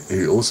 You know,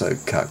 who also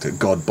character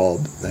God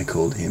Bob, they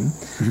called him.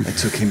 They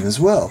took him as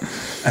well,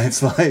 and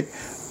it's like,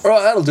 all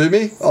right, that'll do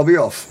me. I'll be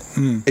off.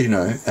 You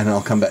know, and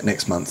I'll come back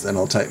next month and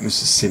I'll take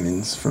Mrs.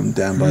 Simmons from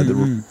down by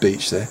the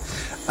beach there.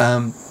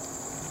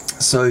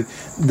 So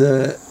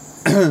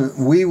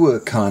we were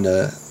kind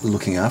of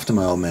looking after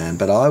my old man,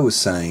 but I was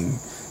saying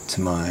to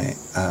my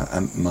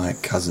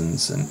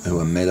cousins who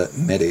are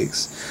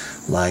medics,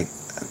 like,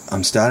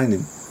 I'm starting to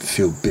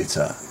feel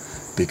bitter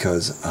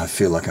because I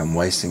feel like I'm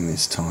wasting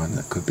this time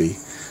that could be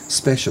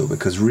special,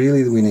 because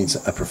really we need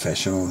a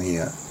professional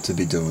here to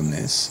be doing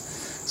this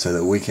so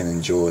that we can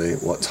enjoy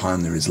what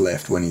time there is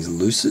left when he's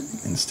lucid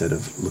instead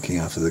of looking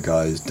after the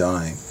guy who's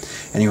dying.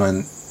 Anyway,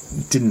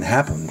 it didn't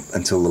happen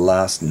until the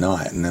last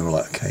night, and they were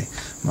like, okay,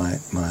 my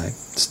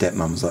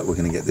stepmom was like, we're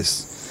going to get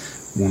this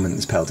woman,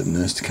 this palliative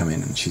nurse, to come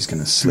in and she's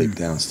going to sleep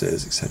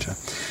downstairs, etc.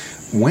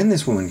 When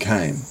this woman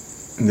came,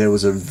 there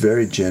was a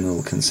very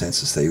general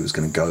consensus that he was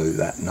going to go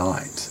that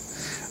night.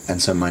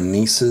 And so my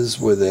nieces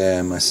were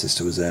there, my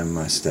sister was there,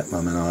 my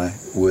stepmom and I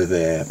were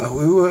there. But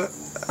we were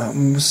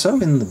so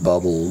in the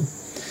bubble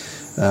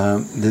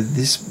that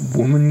this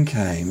woman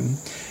came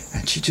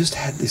and she just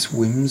had this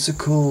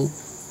whimsical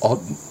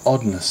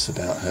oddness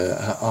about her.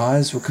 Her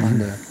eyes were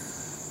kind of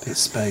a bit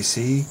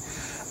spacey.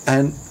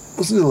 And it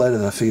wasn't until later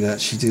that I figured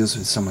out she deals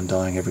with someone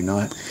dying every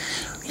night.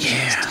 Yeah.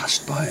 She was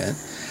touched by it.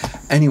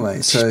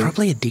 Anyway, so... She's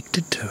probably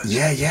addicted to it.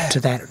 Yeah. To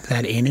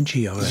that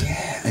energy of it.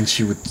 Yeah, and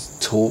she would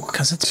talk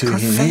 'Cause it's to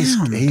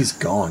profound. him. He's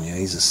gone, you know,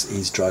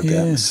 he's drugged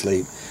out to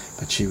sleep,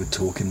 but she would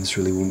talk in this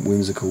really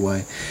whimsical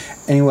way.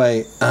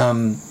 Anyway,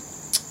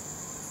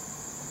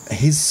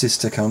 his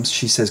sister comes,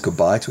 she says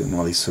goodbye to him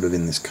while he's sort of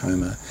in this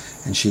coma,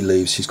 and she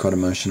leaves. She's quite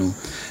emotional.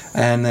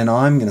 And then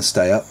I'm going to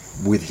stay up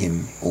with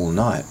him all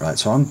night, right?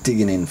 So I'm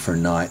digging in for a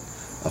night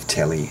of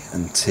telly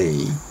and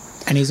tea.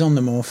 And he's on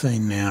the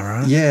morphine now,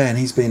 right? Yeah, and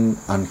he's been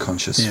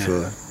unconscious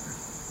for...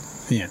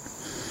 Yeah.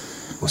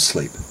 Or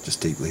asleep, just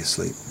deeply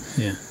asleep.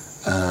 Yeah.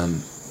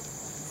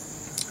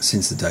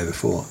 Since the day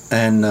before.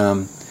 And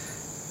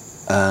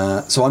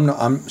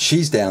so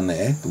she's down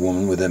there, the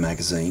woman with her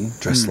magazine,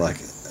 dressed like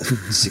a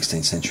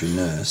 16th century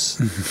nurse,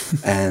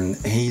 and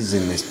he's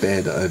in this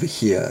bed over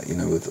here, you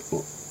know, with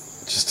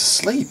just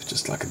asleep,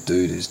 just like a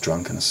dude who's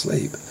drunk and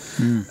asleep.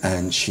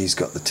 And she's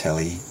got the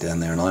telly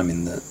down there, and I'm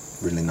in the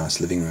really nice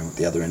living room at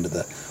the other end of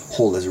the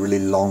hall. There's a really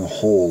long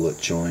hall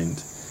that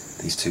joined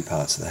these two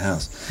parts of the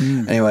house.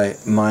 Anyway,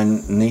 my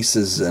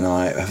nieces and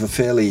I have a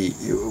fairly...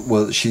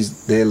 Well,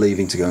 they're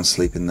leaving to go and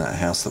sleep in that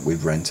house that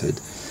we've rented,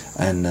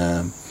 and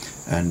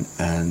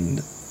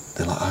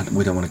they're like,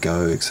 we don't want to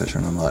go, etc.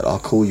 And I'm like, I'll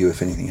call you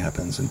if anything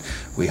happens. And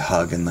we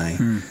hug, and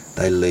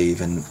they leave,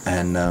 and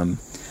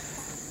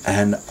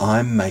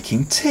I'm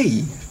making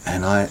tea,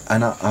 and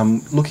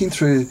I'm looking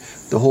through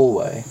the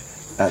hallway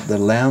at the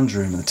lounge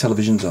room, and the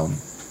television's on,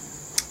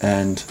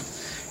 and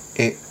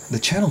the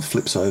channel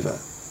flips over,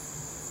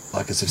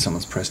 like as if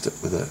someone's pressed it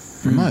with a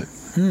remote,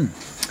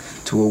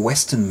 to a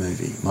Western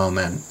movie. My old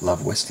man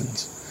loved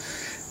Westerns.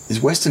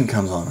 This Western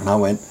comes on, and I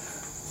went,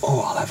 oh,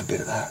 I'll have a bit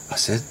of that, I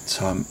said.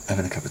 So I'm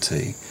having a cup of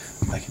tea,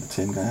 making the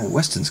tea, and going, hey,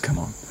 Western's come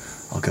on.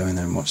 I'll go in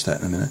there and watch that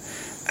in a minute.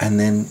 And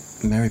then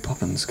Mary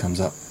Poppins comes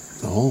up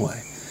the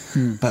hallway,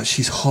 but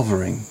she's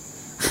hovering,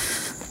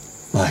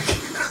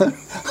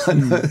 I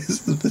know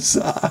this is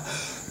bizarre,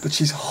 but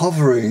she's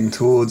hovering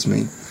towards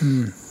me.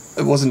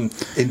 It wasn't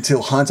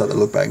until hindsight that I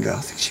look back and go,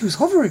 I think she was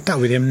hovering. That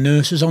with them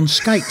nurses on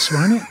skates,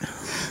 won't it?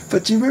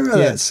 But do you remember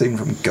that scene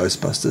from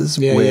Ghostbusters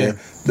where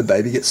the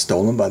baby gets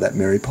stolen by that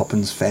Mary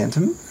Poppins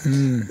phantom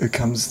who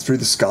comes through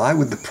the sky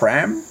with the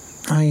pram?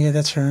 Oh, yeah,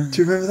 that's right.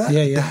 Do you remember that?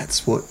 Yeah, yeah.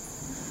 That's what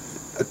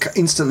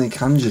instantly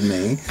conjured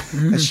me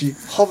as she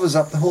hovers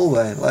up the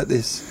hallway like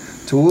this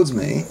towards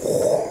me.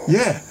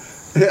 Yeah,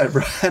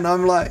 and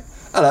I'm like,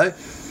 hello,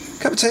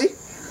 cup of tea?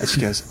 And she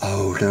goes,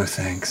 oh, no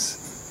thanks.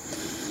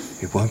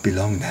 It won't be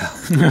long now.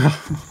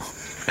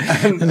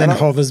 and then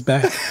hovers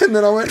back. And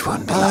then I went,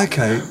 oh,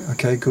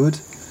 okay, good.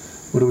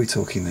 What are we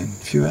talking then?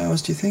 A few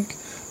hours, do you think?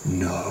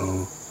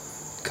 No,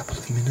 a couple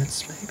of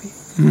minutes maybe.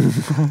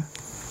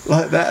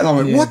 Like that. And I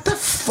went, what the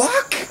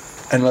fuck?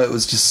 And like, it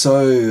was just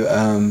so...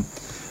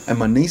 and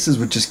my nieces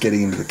were just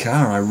getting into the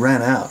car and I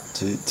ran out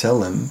to tell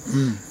them,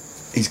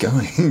 he's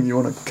going. You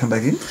want to come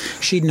back in?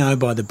 She'd know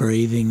by the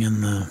breathing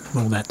and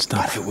all that But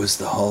stuff. it was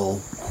the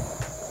whole...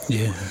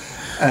 Yeah.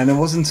 And it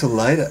wasn't until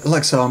later.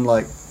 Like, so I'm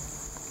like...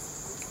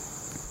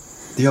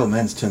 The old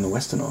man's turned the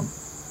Western on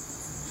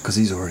because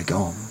he's already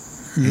gone.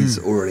 He's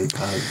already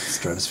part of the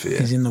stratosphere.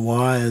 He's in the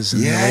wires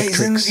and the he's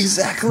in, electrics.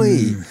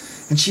 exactly.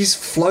 And she's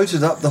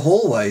floated up the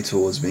hallway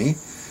towards me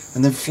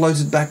and then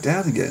floated back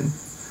down again.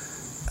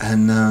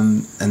 And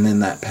then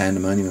that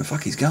pandemonium of,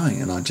 fuck, he's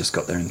going. And I just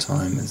got there in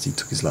time as he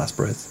took his last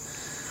breath.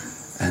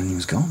 And he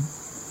was gone.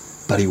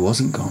 But he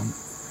wasn't gone.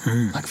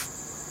 Like,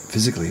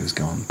 physically he was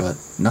gone. But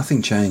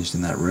nothing changed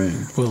in that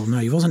room. Well, no,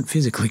 he wasn't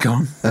physically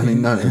gone. I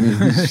mean, no,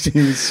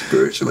 he was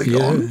spiritually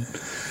gone.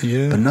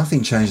 Yeah. But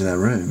nothing changed in that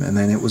room. And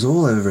then it was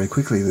all over very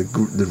quickly.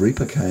 The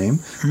Reaper came,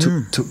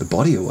 took the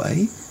body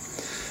away,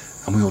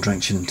 and we all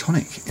drank gin and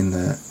tonic in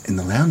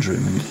the lounge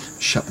room and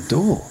shut the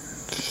door.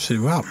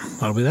 So, well,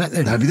 that'll be that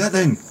then. That'll be that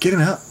then. Get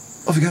him out.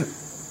 Off you go.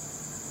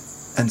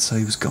 And so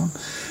he was gone.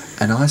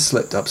 And I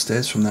slept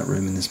upstairs from that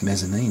room in this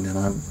mezzanine,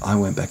 and I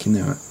went back in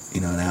there,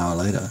 an hour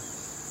later.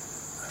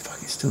 Oh, fuck,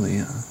 he's still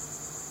here.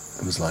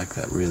 It was like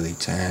that really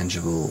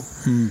tangible...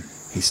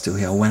 He's still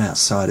here. I went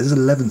outside. It was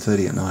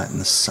 11:30 at night,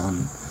 and the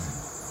sun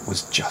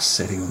was just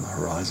setting on the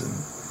horizon.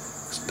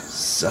 It was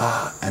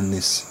bizarre, and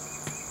this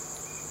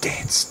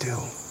dead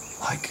still,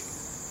 like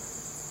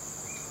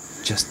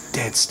just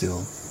dead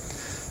still.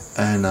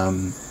 And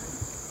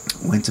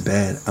went to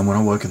bed, and when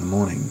I woke in the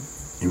morning,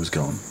 he was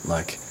gone.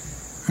 Like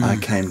I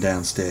came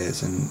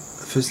downstairs, and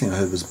the first thing I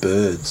heard was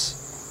birds,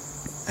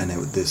 and it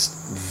was this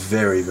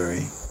very,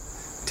 very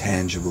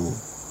tangible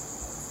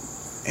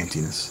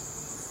emptiness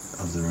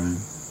of the room.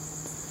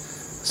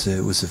 So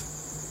it was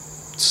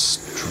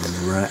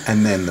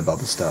and then the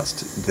bubble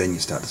starts then you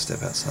start to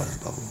step outside of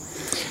the bubble.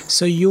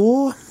 So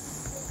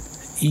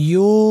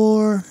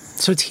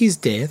so it's his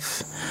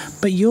death,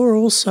 but you're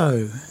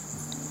also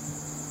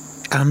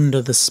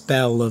under the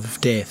spell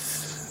of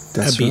death.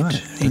 That's a bit.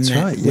 right. That's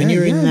right. When Yeah,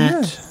 you're in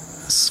yeah, that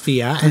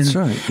sphere, That's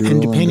right. You're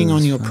and all depending under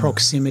on the your spell.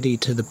 proximity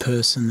to the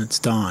person that's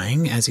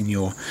dying, as in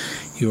your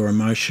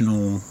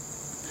emotional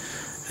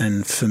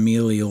and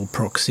familial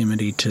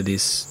proximity to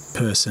this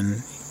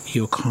person,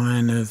 you're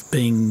kind of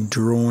being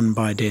drawn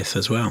by death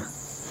as well.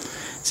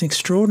 It's an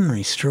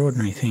extraordinary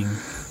thing.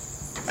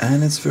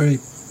 And it's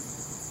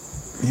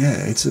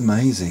it's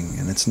amazing,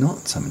 and it's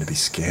not something to be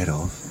scared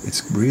of.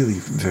 It's really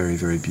very,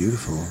 very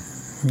beautiful.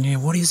 Yeah,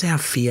 what is our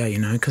fear,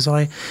 Because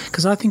I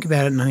think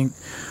about it and I think,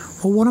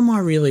 well, what am I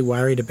really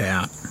worried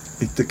about?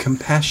 The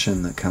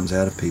compassion that comes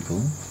out of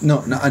people,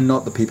 and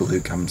not the people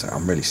who come and say,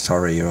 I'm really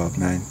sorry, your old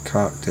man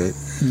cocked it.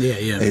 Yeah,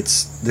 yeah.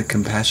 It's the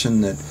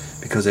compassion that,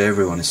 because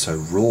everyone is so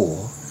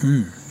raw,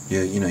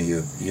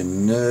 your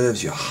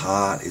nerves, your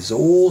heart is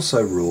all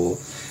so raw,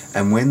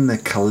 and when the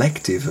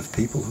collective of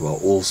people who are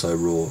also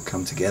raw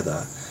come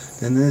together,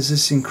 then there's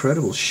this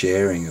incredible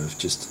sharing of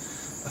just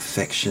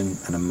affection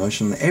and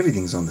emotion.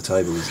 Everything's on the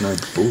table. There's no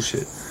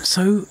bullshit.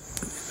 So,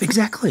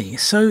 exactly.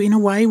 So, in a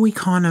way, we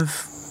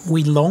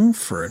long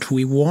for it.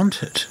 We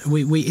want it.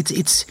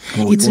 It's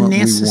a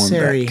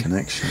necessary we want that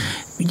connection.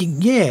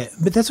 Yeah,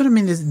 but that's what I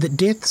mean. Is that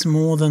death's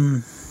more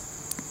than.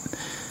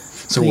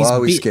 So why are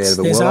we scared of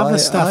it? There's other I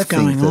stuff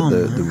think going on.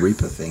 The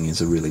Reaper thing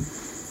is a really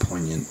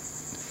poignant.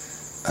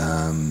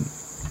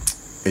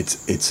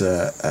 It's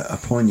a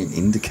poignant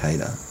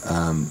indicator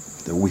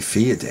that we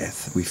fear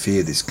death. We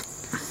fear this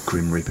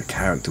Grim Reaper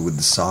character with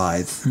the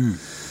scythe,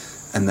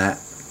 and that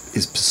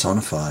is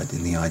personified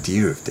in the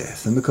idea of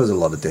death. And because a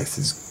lot of death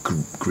is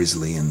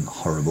grisly and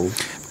horrible,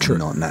 True.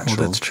 not natural.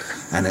 Well, that's true.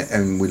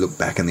 And we look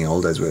back in the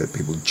old days where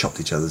people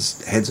chopped each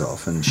other's heads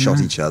off and shot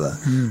each other.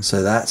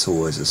 So that's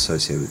always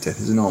associated with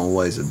death. It's not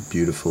always a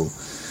beautiful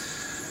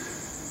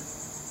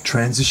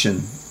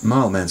transition.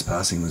 My old man's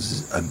passing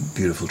was a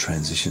beautiful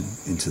transition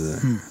into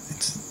the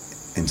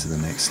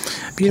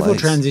next Beautiful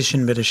place.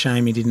 transition, but a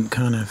shame he didn't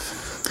kind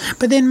of.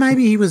 But then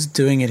maybe he was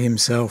doing it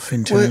himself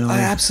internally. Well,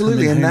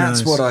 absolutely, I mean, and who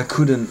that's knows? what I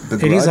couldn't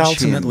begrudge It is him.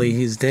 ultimately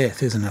his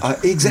death, isn't it?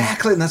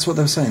 Exactly, and that's what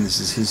they were saying. This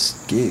is his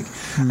gig,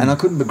 and I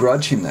couldn't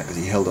begrudge him that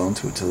because he held on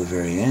to it till the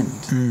very end.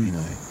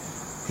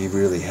 he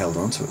really held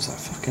on to it. It's like,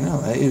 fucking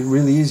hell, it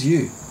really is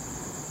you.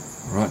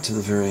 Right to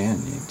the very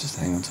end, you just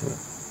hang on to it.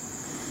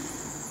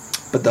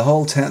 But the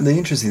whole town, the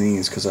interesting thing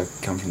is, because I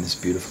come from this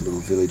beautiful little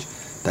village,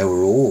 they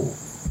were all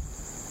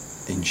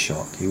in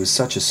shock. He was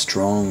such a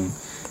strong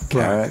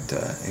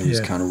character. He was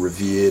kind of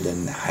revered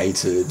and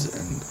hated,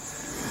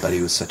 but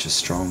he was such a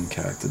strong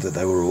character that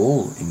they were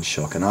all in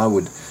shock. And I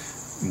would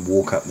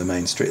walk up the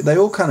main street. They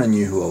all kind of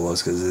knew who I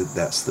was, because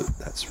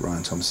that's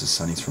Ryan Thomas's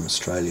son. He's from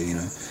Australia. You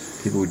know,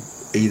 people would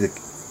either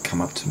come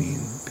up to me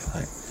and be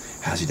like,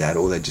 "How's your dad?"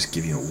 or they'd just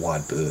give you a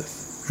wide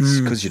berth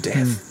because you're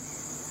deaf.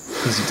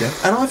 Because you're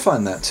deaf, and I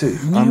find that too.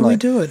 Yeah, I'm like, we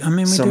do it. I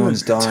mean, we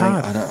someone's do it. It's dying.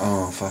 hard. I don't.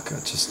 Oh fuck! I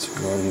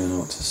don't even know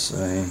what to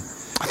say.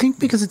 I think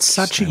because it's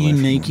such a Stay away from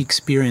unique them.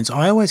 experience,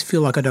 I always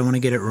feel like I don't want to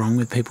get it wrong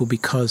with people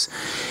because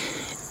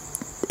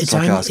It's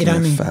like asking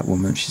a fat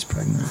woman if she's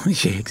pregnant.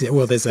 Yeah, exactly.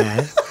 Well, there's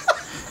that.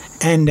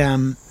 And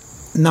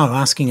no,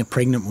 asking a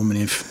pregnant woman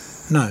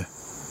if no.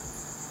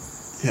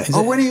 Yeah. Is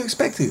Oh, it- when are you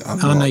expecting? I'm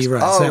Oh no, not. you're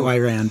right. It's that way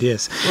around.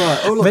 Yes. Right.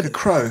 Oh, look, But- a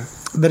crow.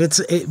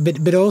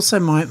 But also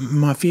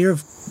my fear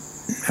of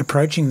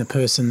approaching the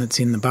person that's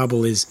in the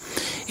bubble is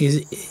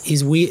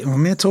weird. I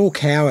mean, it's all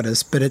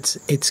cowardice, but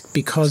it's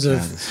because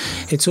of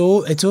it's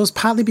all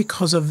partly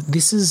because of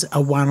this is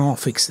a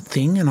one-off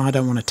thing, and I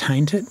don't want to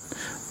taint it.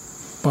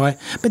 But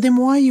then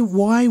why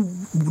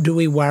do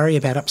we worry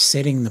about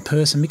upsetting the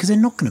person? Because they're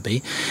not going to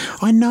be.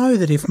 I know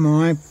that if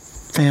my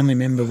family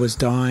member was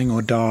dying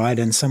or died,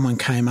 and someone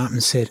came up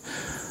and said,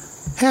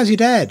 "How's your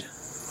dad?"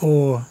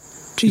 or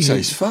You'd say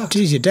he's fucked.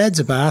 Geez, your dad's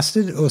a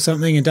bastard or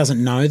something, and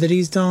doesn't know that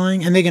he's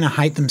dying, and they're going to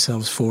hate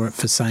themselves for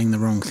saying the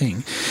wrong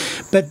thing.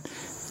 But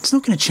it's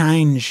not going to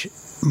change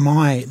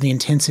the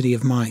intensity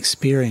of my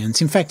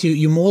experience. In fact,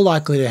 you're more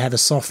likely to have a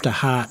softer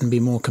heart and be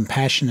more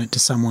compassionate to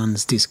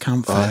someone's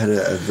discomfort. I had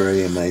a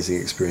very amazing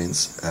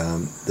experience.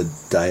 The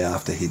day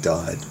after he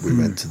died, we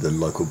went to the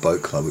local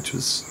boat club, which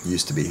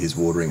used to be his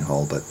watering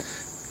hole, but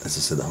as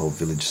I said, the whole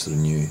village sort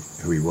of knew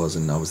who he was,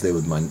 and I was there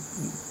with my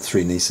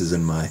 3 nieces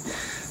and my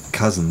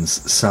cousin's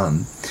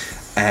son,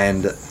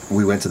 and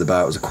we went to the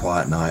bar. It was a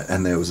quiet night,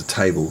 and there was a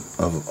table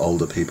of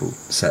older people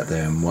sat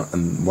there, and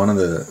one of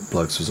the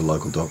blokes was a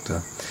local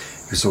doctor.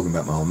 He was talking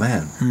about my old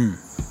man,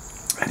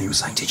 and he was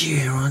saying, "Did you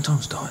hear Ryan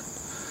Thomas died?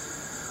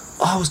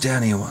 I was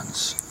down here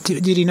once."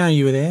 Did he know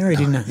you were there, or he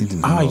didn't know? He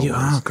didn't know I was.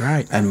 Oh,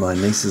 great. And my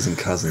nieces and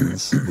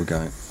cousins were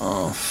going,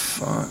 "Oh,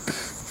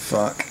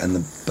 fuck." And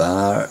the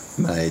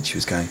barmaid, she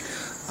was going,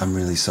 "I'm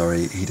really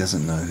sorry, he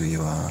doesn't know who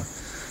you are."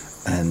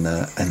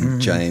 And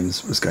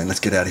James was going, "Let's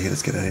get out of here,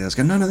 let's get out of here." I was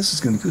going, no, this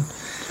is going to be good.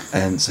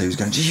 And so he was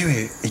going, "Did you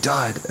hear he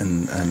died?"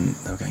 And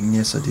they were going,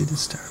 "Yes, I did,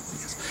 it's terrible,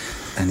 yes."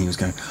 And he was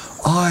going,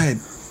 I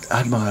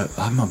had my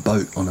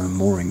boat on a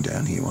mooring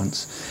down here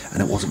once,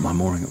 and it wasn't my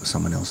mooring, it was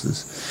someone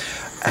else's.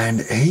 And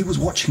he was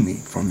watching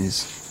me from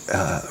his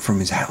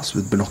house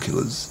with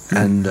binoculars.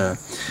 And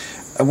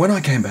when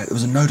I came back, there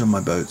was a note on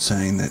my boat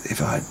saying that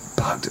if I had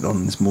parked it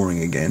on this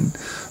mooring again,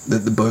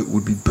 that the boat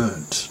would be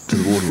burnt to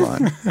the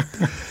waterline.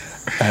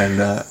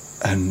 And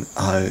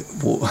I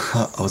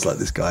was like,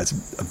 this guy's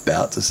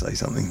about to say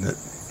something that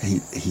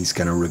he's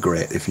going to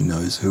regret if he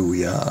knows who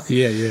we are.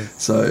 Yeah.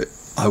 So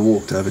I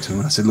walked over to him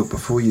and I said, "Look,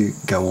 before you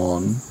go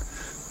on,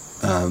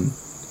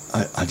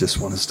 I just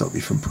want to stop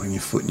you from putting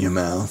your foot in your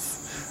mouth."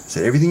 I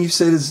said, "Everything you've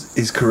said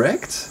is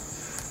correct,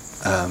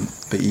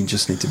 but you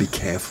just need to be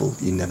careful.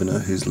 You never know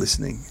who's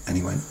listening." And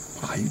he went,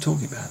 "What are you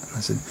talking about?" And I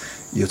said,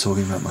 "You're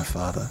talking about my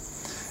father."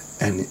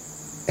 And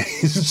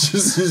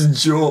his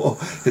jaw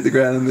hit the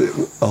ground, and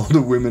the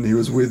older women he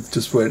was with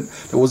just went,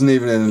 there wasn't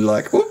even any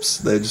like, "Oops,"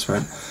 they just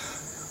went,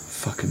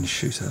 "Fucking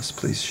shoot us,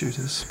 please shoot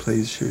us,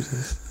 please shoot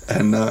us."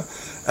 And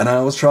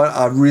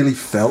I really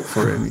felt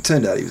for him. It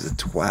turned out he was a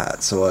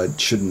twat, so I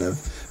shouldn't have,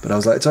 but I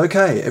was like, "It's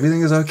okay,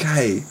 everything is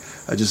okay.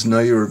 I just know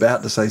you're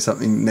about to say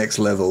something next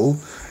level,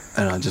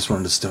 and I just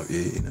wanted to stop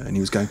you, you know." And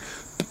he was going,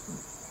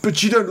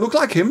 "But you don't look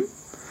like him.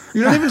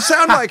 You don't even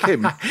sound like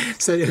him."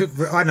 So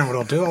I know what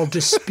I'll do. I'll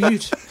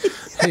dispute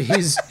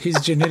his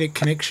genetic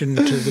connection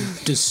to the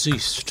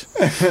deceased.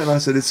 And I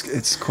said,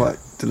 it's quite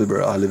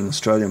deliberate. I live in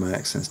Australia, my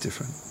accent's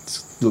different.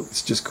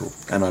 It's just cool.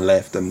 And I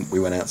left, and we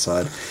went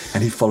outside,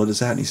 and he followed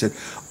us out, and he said,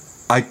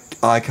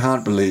 I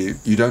can't believe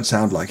you don't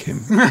sound like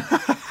him."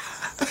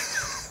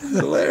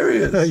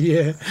 Hilarious.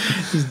 Yeah,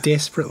 he's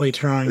desperately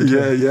trying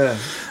to.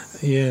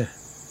 Yeah.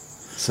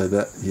 So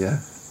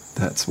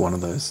that's one of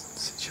those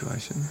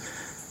situations.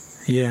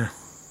 Yeah.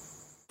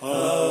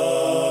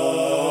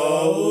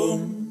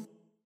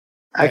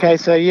 Okay,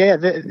 so yeah,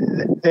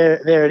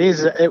 there it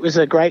is. It was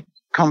a great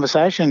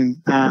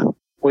conversation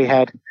we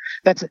had.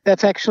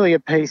 That's actually a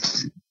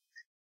piece.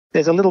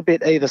 There's a little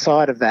bit either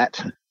side of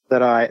that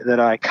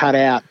I cut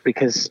out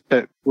because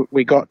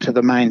we got to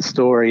the main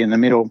story in the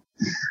middle.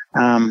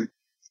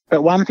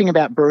 But one thing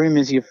about Broome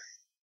is you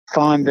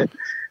find that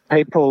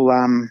people.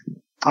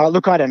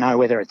 Look, I don't know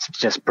whether it's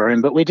just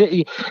Broome, but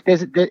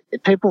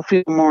people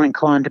feel more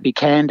inclined to be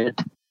candid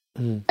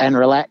and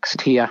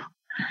relaxed here.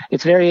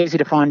 It's very easy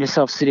to find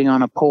yourself sitting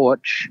on a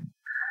porch,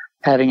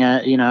 having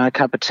a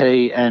cup of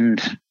tea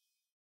and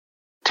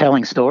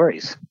telling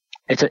stories.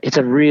 It's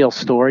a real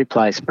story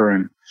place,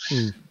 Broome.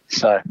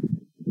 So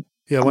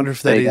yeah, I wonder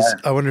if there that you is.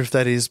 go. I wonder if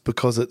that is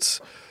because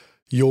it's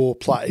your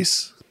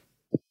place.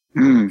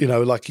 Mm. You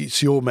know, like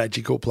it's your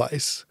magical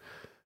place.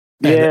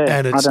 And, Yeah,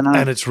 and I it's don't know.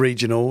 and it's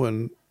regional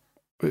and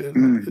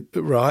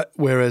right.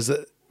 Whereas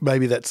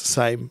maybe that's the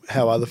same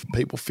how other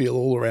people feel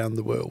all around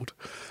the world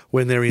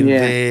when they're in Yeah.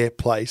 their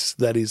place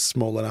that is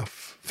small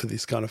enough for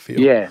this kind of feel.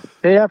 Yeah,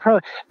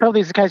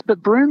 probably is the case.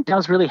 But Broome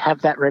does really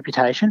have that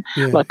reputation.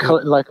 Yeah, like yeah.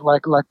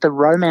 like the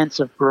romance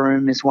of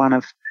Broome is one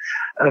of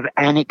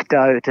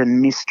anecdote and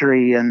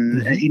mystery,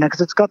 and Mm-hmm. you know, because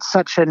it's got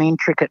such an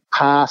intricate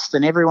past,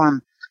 and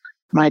everyone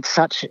made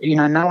such, you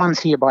know, no one's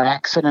here by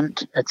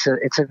accident. It's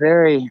a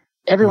very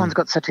everyone's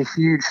got such a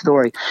huge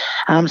story.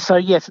 So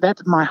yes,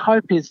 that's my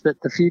hope is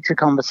that the future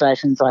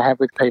conversations I have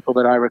with people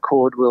that I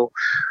record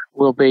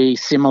will be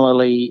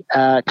similarly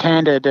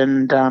candid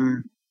and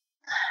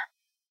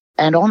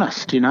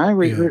honest. You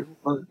know,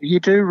 you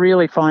do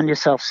really find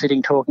yourself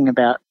sitting talking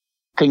about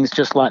things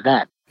just like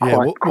that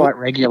Yeah, quite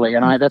regularly,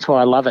 and that's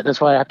why I love it.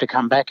 That's why I have to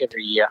come back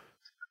every year,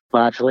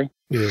 largely.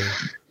 Yeah.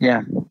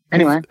 Yeah.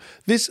 Anyway,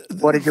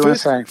 what did you want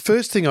to say?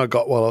 First thing I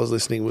got while I was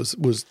listening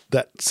was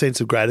that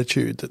sense of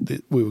gratitude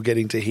that we were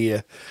getting to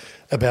hear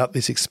about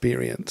this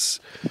experience.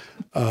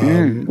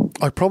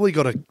 I probably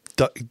got a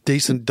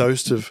decent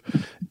dose of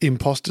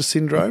imposter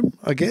syndrome,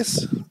 I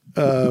guess,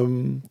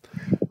 when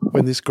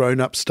this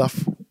grown-up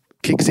stuff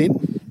kicks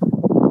in.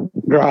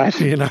 Right.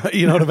 You know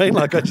what I mean?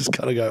 Like I just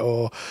kind of go,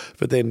 oh,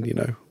 but then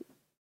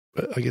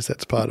I guess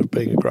that's part of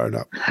being a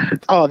grown-up.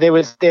 Oh, there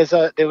was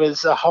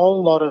a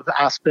whole lot of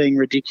us being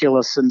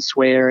ridiculous and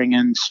swearing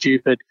and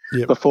stupid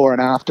Yep. before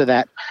and after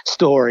that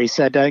story.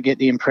 So don't get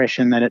the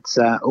impression that it's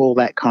all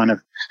that kind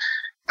of.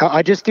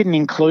 I just didn't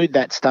include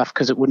that stuff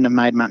because it wouldn't have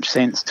made much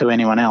sense to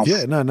anyone else.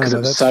 Yeah, no, because it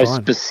was that's so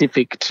fine.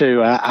 specific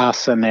to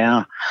us and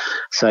our.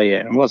 So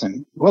yeah, it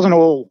wasn't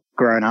all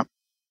grown up.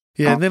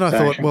 Yeah, and then I thought,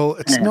 conversation. well,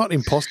 it's Yeah. not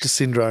imposter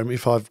syndrome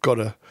if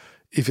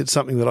it's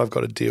something that I've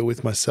got to deal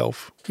with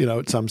myself,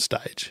 at some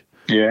stage.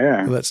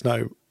 Yeah. Well,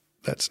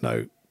 that's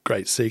no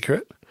great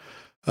secret.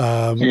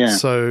 Yeah.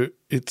 So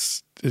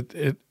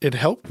it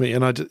helped me,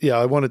 and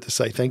I wanted to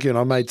say thank you, and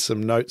I made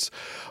some notes.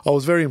 I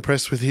was very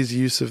impressed with his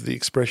use of the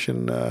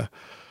expression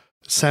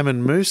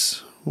 "salmon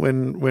moose"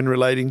 when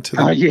relating to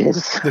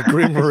the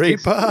Grim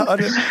Reaper.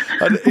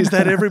 Is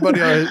that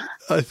everybody?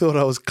 I thought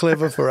I was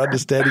clever for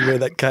understanding where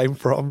that came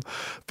from,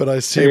 but I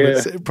assume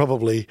it's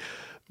probably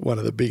one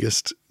of the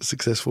biggest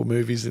successful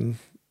movies in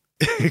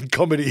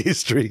comedy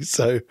history.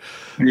 So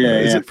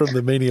is it from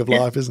The Meaning of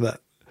Life, isn't it?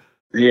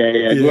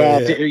 Yeah. Well,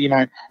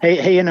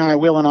 he and I,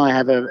 Will and I,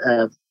 have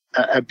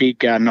a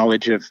big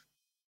knowledge of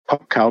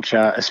pop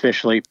culture,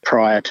 especially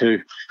prior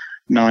to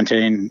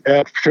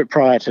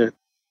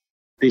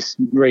this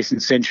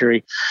recent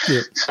century.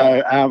 Yeah.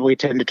 So we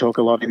tend to talk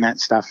a lot in that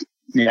stuff.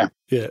 Yeah.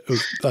 Yeah,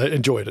 I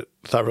enjoyed it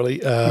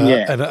thoroughly.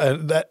 Yeah.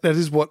 And that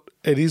is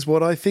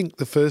what I think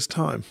the first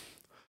time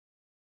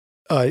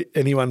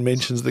anyone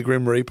mentions the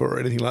Grim Reaper or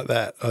anything like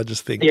that, I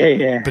just think,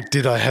 Yeah. but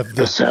did I have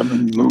the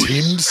salmon moose.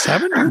 tinned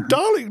salmon?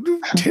 Darling,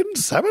 tinned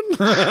salmon?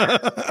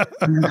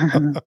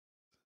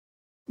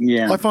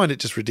 Yeah. I find it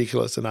just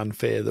ridiculous and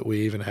unfair that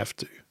we even have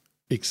to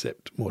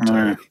accept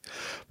mortality.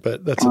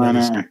 But that's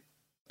another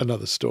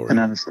story.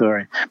 Another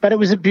story. But it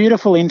was a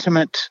beautiful,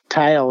 intimate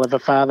tale of a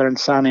father and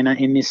son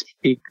in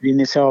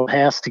this old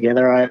house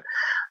together. I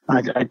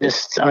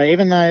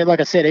even though, like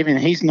I said, even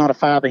he's not a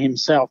father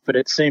himself, but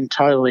it seemed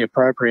totally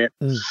appropriate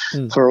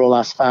for all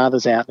us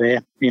fathers out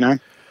there, Yeah,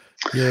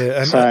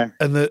 and So-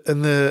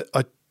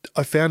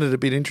 I found it a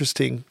bit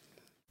interesting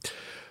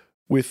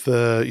with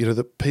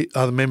the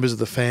other members of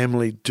the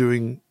family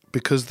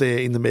because they're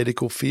in the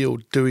medical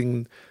field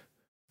doing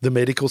the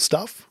medical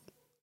stuff,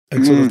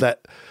 and sort of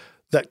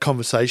that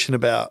conversation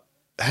about,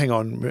 hang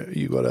on,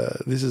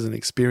 this is an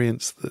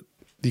experience that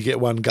you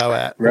get one go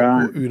at,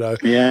 Right.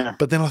 Yeah.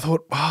 But then I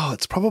thought, wow,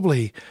 it's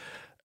probably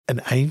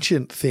an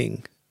ancient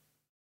thing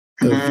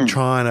of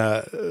trying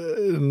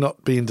to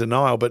not be in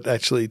denial, but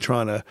actually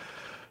trying to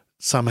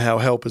somehow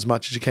help as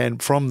much as you can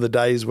from the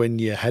days when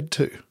you had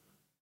to.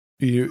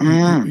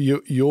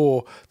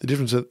 The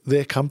difference of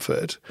their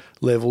comfort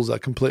levels are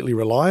completely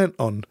reliant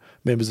on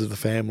members of the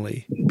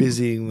family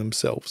busying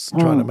themselves,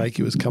 trying to make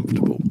you as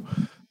comfortable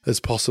as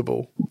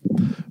possible.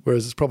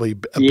 Whereas it's probably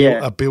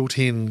a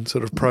built-in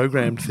sort of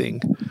programmed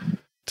thing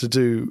to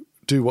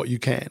do what you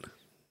can.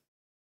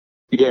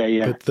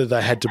 Yeah. But that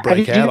they had to Have break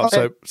you- do you out know of.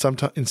 So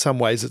sometimes, in some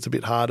ways, it's a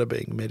bit harder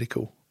being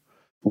medical.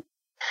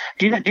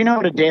 Do you know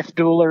what a death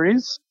doula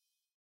is?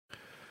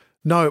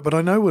 No, but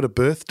I know what a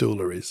birth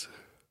doula is.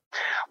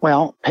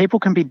 Well, people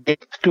can be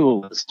death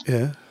doulas.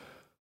 Yeah.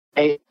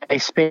 They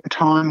spend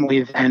time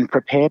with and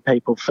prepare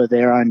people for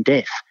their own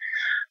death.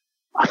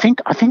 I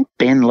think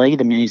Ben Lee,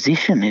 the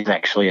musician, is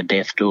actually a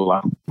death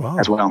doula Wow.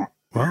 as well.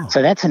 Wow.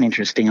 So that's an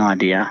interesting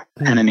idea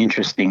and an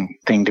interesting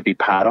thing to be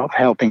part of,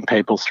 helping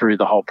people through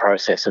the whole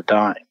process of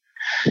dying.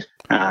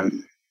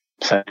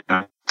 So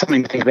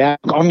something to think about.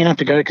 I'm going to have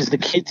to go because the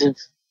kids have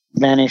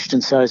vanished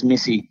and so is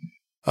Missy.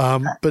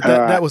 But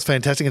that was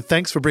fantastic. And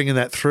thanks for bringing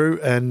that through.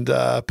 And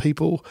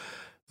people,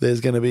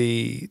 there's going to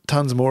be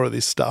tons more of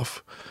this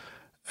stuff.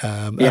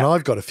 And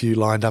I've got a few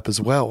lined up as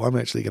well. I'm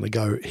actually going to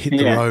go hit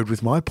the road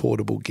with my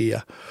portable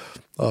gear.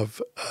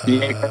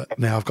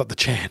 Now I've got the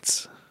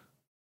chance.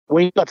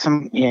 We've got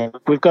some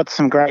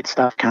great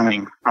stuff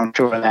coming. I'm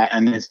sure of that.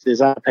 And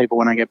there's other people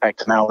when I get back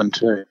to Melbourne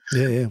too.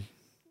 Yeah.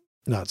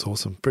 No, it's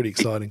awesome. Pretty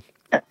exciting.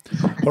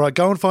 All right,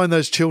 go and find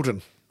those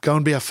children. Go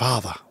and be a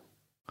father.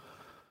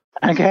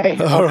 Okay.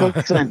 All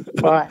right. Soon.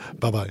 Bye.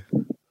 Bye-bye.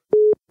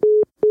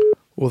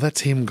 Well,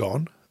 that's him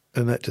gone,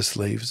 and that just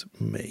leaves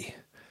me.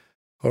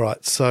 All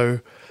right, so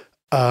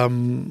I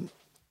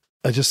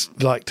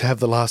just like to have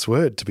the last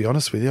word, to be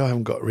honest with you. I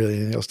haven't got really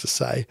anything else to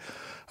say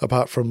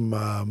apart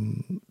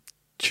from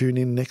tune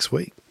in next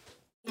week.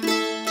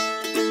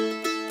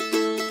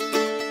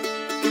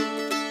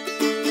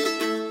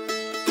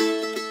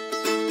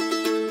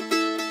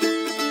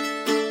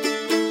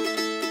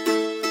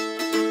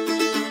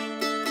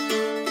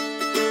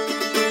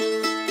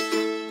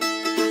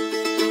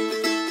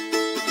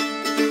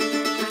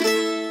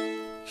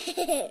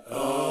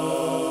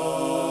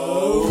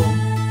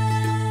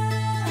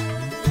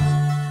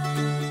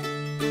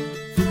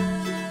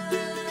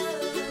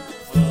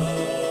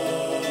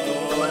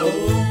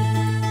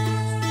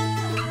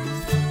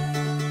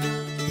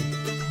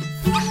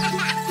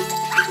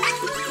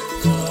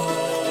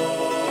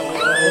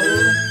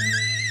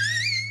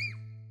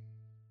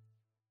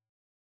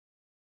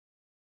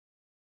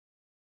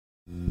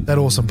 That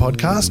Awesome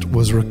Podcast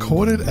was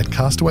recorded at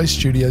Castaway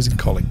Studios in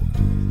Collingwood.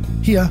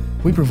 Here,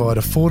 we provide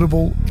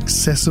affordable,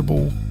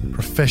 accessible,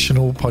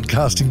 professional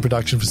podcasting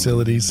production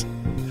facilities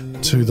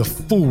to the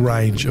full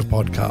range of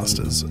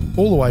podcasters,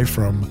 all the way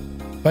from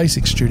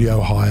basic studio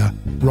hire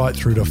right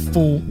through to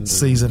full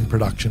season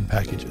production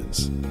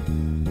packages.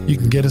 You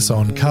can get us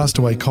on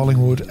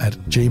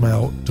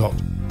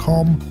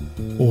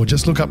castawaycollingwood@gmail.com or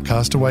just look up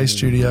Castaway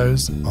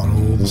Studios on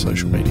all the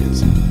social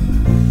medias.